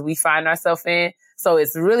spaces we find ourselves in. So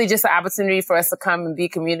it's really just an opportunity for us to come and be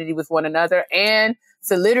community with one another and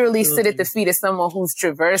to literally sit at the feet of someone who's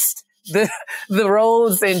traversed the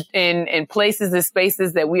roads and places and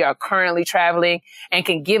spaces that we are currently traveling and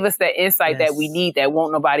can give us that insight that we need that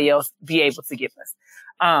won't nobody else be able to give us.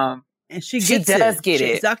 And she gets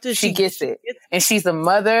it. She gets it. And she's a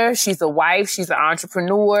mother, she's a wife, she's an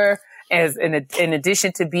entrepreneur, in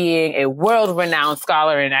addition to being a world-renowned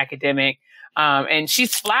scholar and academic. And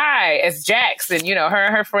she's fly as Jax. And, her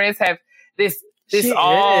and her friends have this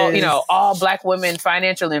all Black women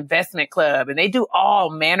financial investment club. And they do all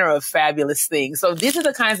manner of fabulous things. So these are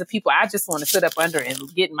the kinds of people I just want to sit up under and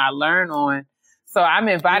get my learn on. So I'm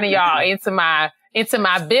inviting y'all into my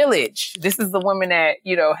village. This is the woman that,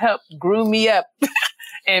 helped groom me up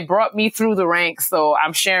and brought me through the ranks. So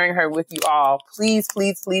I'm sharing her with you all. Please,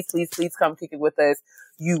 please, please, please, please come kick it with us.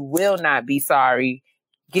 You will not be sorry.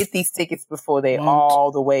 Get these tickets before they're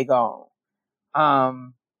all the way gone.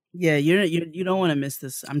 Yeah, you don't want to miss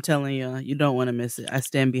this. I'm telling you, you don't want to miss it. I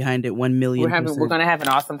stand behind it 1,000,000%. We're going to have an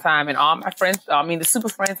awesome time. And all my friends, the super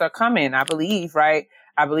friends are coming, I believe, right?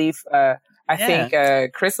 I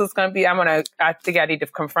think Crystal's going to be, I think I need to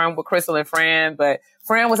confirm with Crystal and Fran, but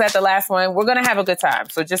Fran was at the last one. We're going to have a good time.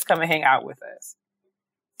 So just come and hang out with us.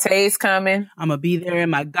 Tay's coming. I'm going to be there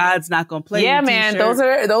and my God's Not Gonna Play. Yeah, man.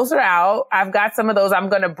 T-shirt. Those are out. I've got some of those. I'm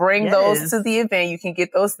going to bring those to the event. You can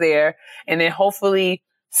get those there. And then hopefully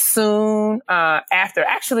soon after,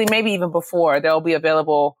 actually maybe even before, they'll be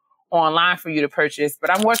available online for you to purchase, but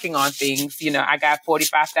I'm working on things. You know, I got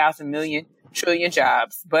 45,000 million trillion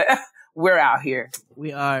jobs, but we're out here.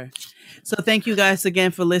 We are. So thank you guys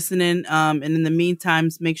again for listening. And in the meantime,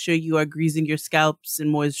 make sure you are greasing your scalps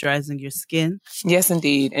and moisturizing your skin. Yes,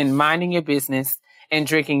 indeed. And minding your business and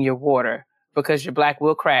drinking your water, because your black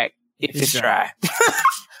will crack if it's dry.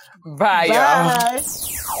 Bye, y'all.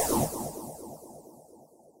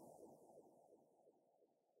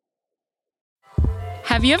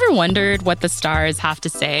 Have you ever wondered what the stars have to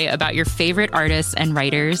say about your favorite artists and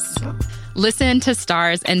writers? Listen to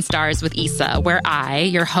Stars and Stars with Issa, where I,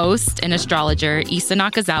 your host and astrologer, Issa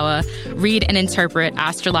Nakazawa, read and interpret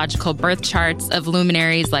astrological birth charts of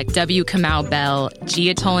luminaries like W. Kamau Bell,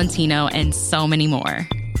 Gia Tolentino, and so many more.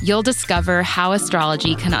 You'll discover how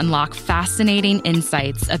astrology can unlock fascinating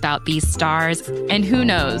insights about these stars, and who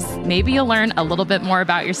knows, maybe you'll learn a little bit more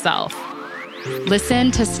about yourself.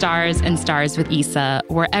 Listen to Stars and Stars with Issa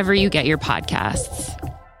wherever you get your podcasts.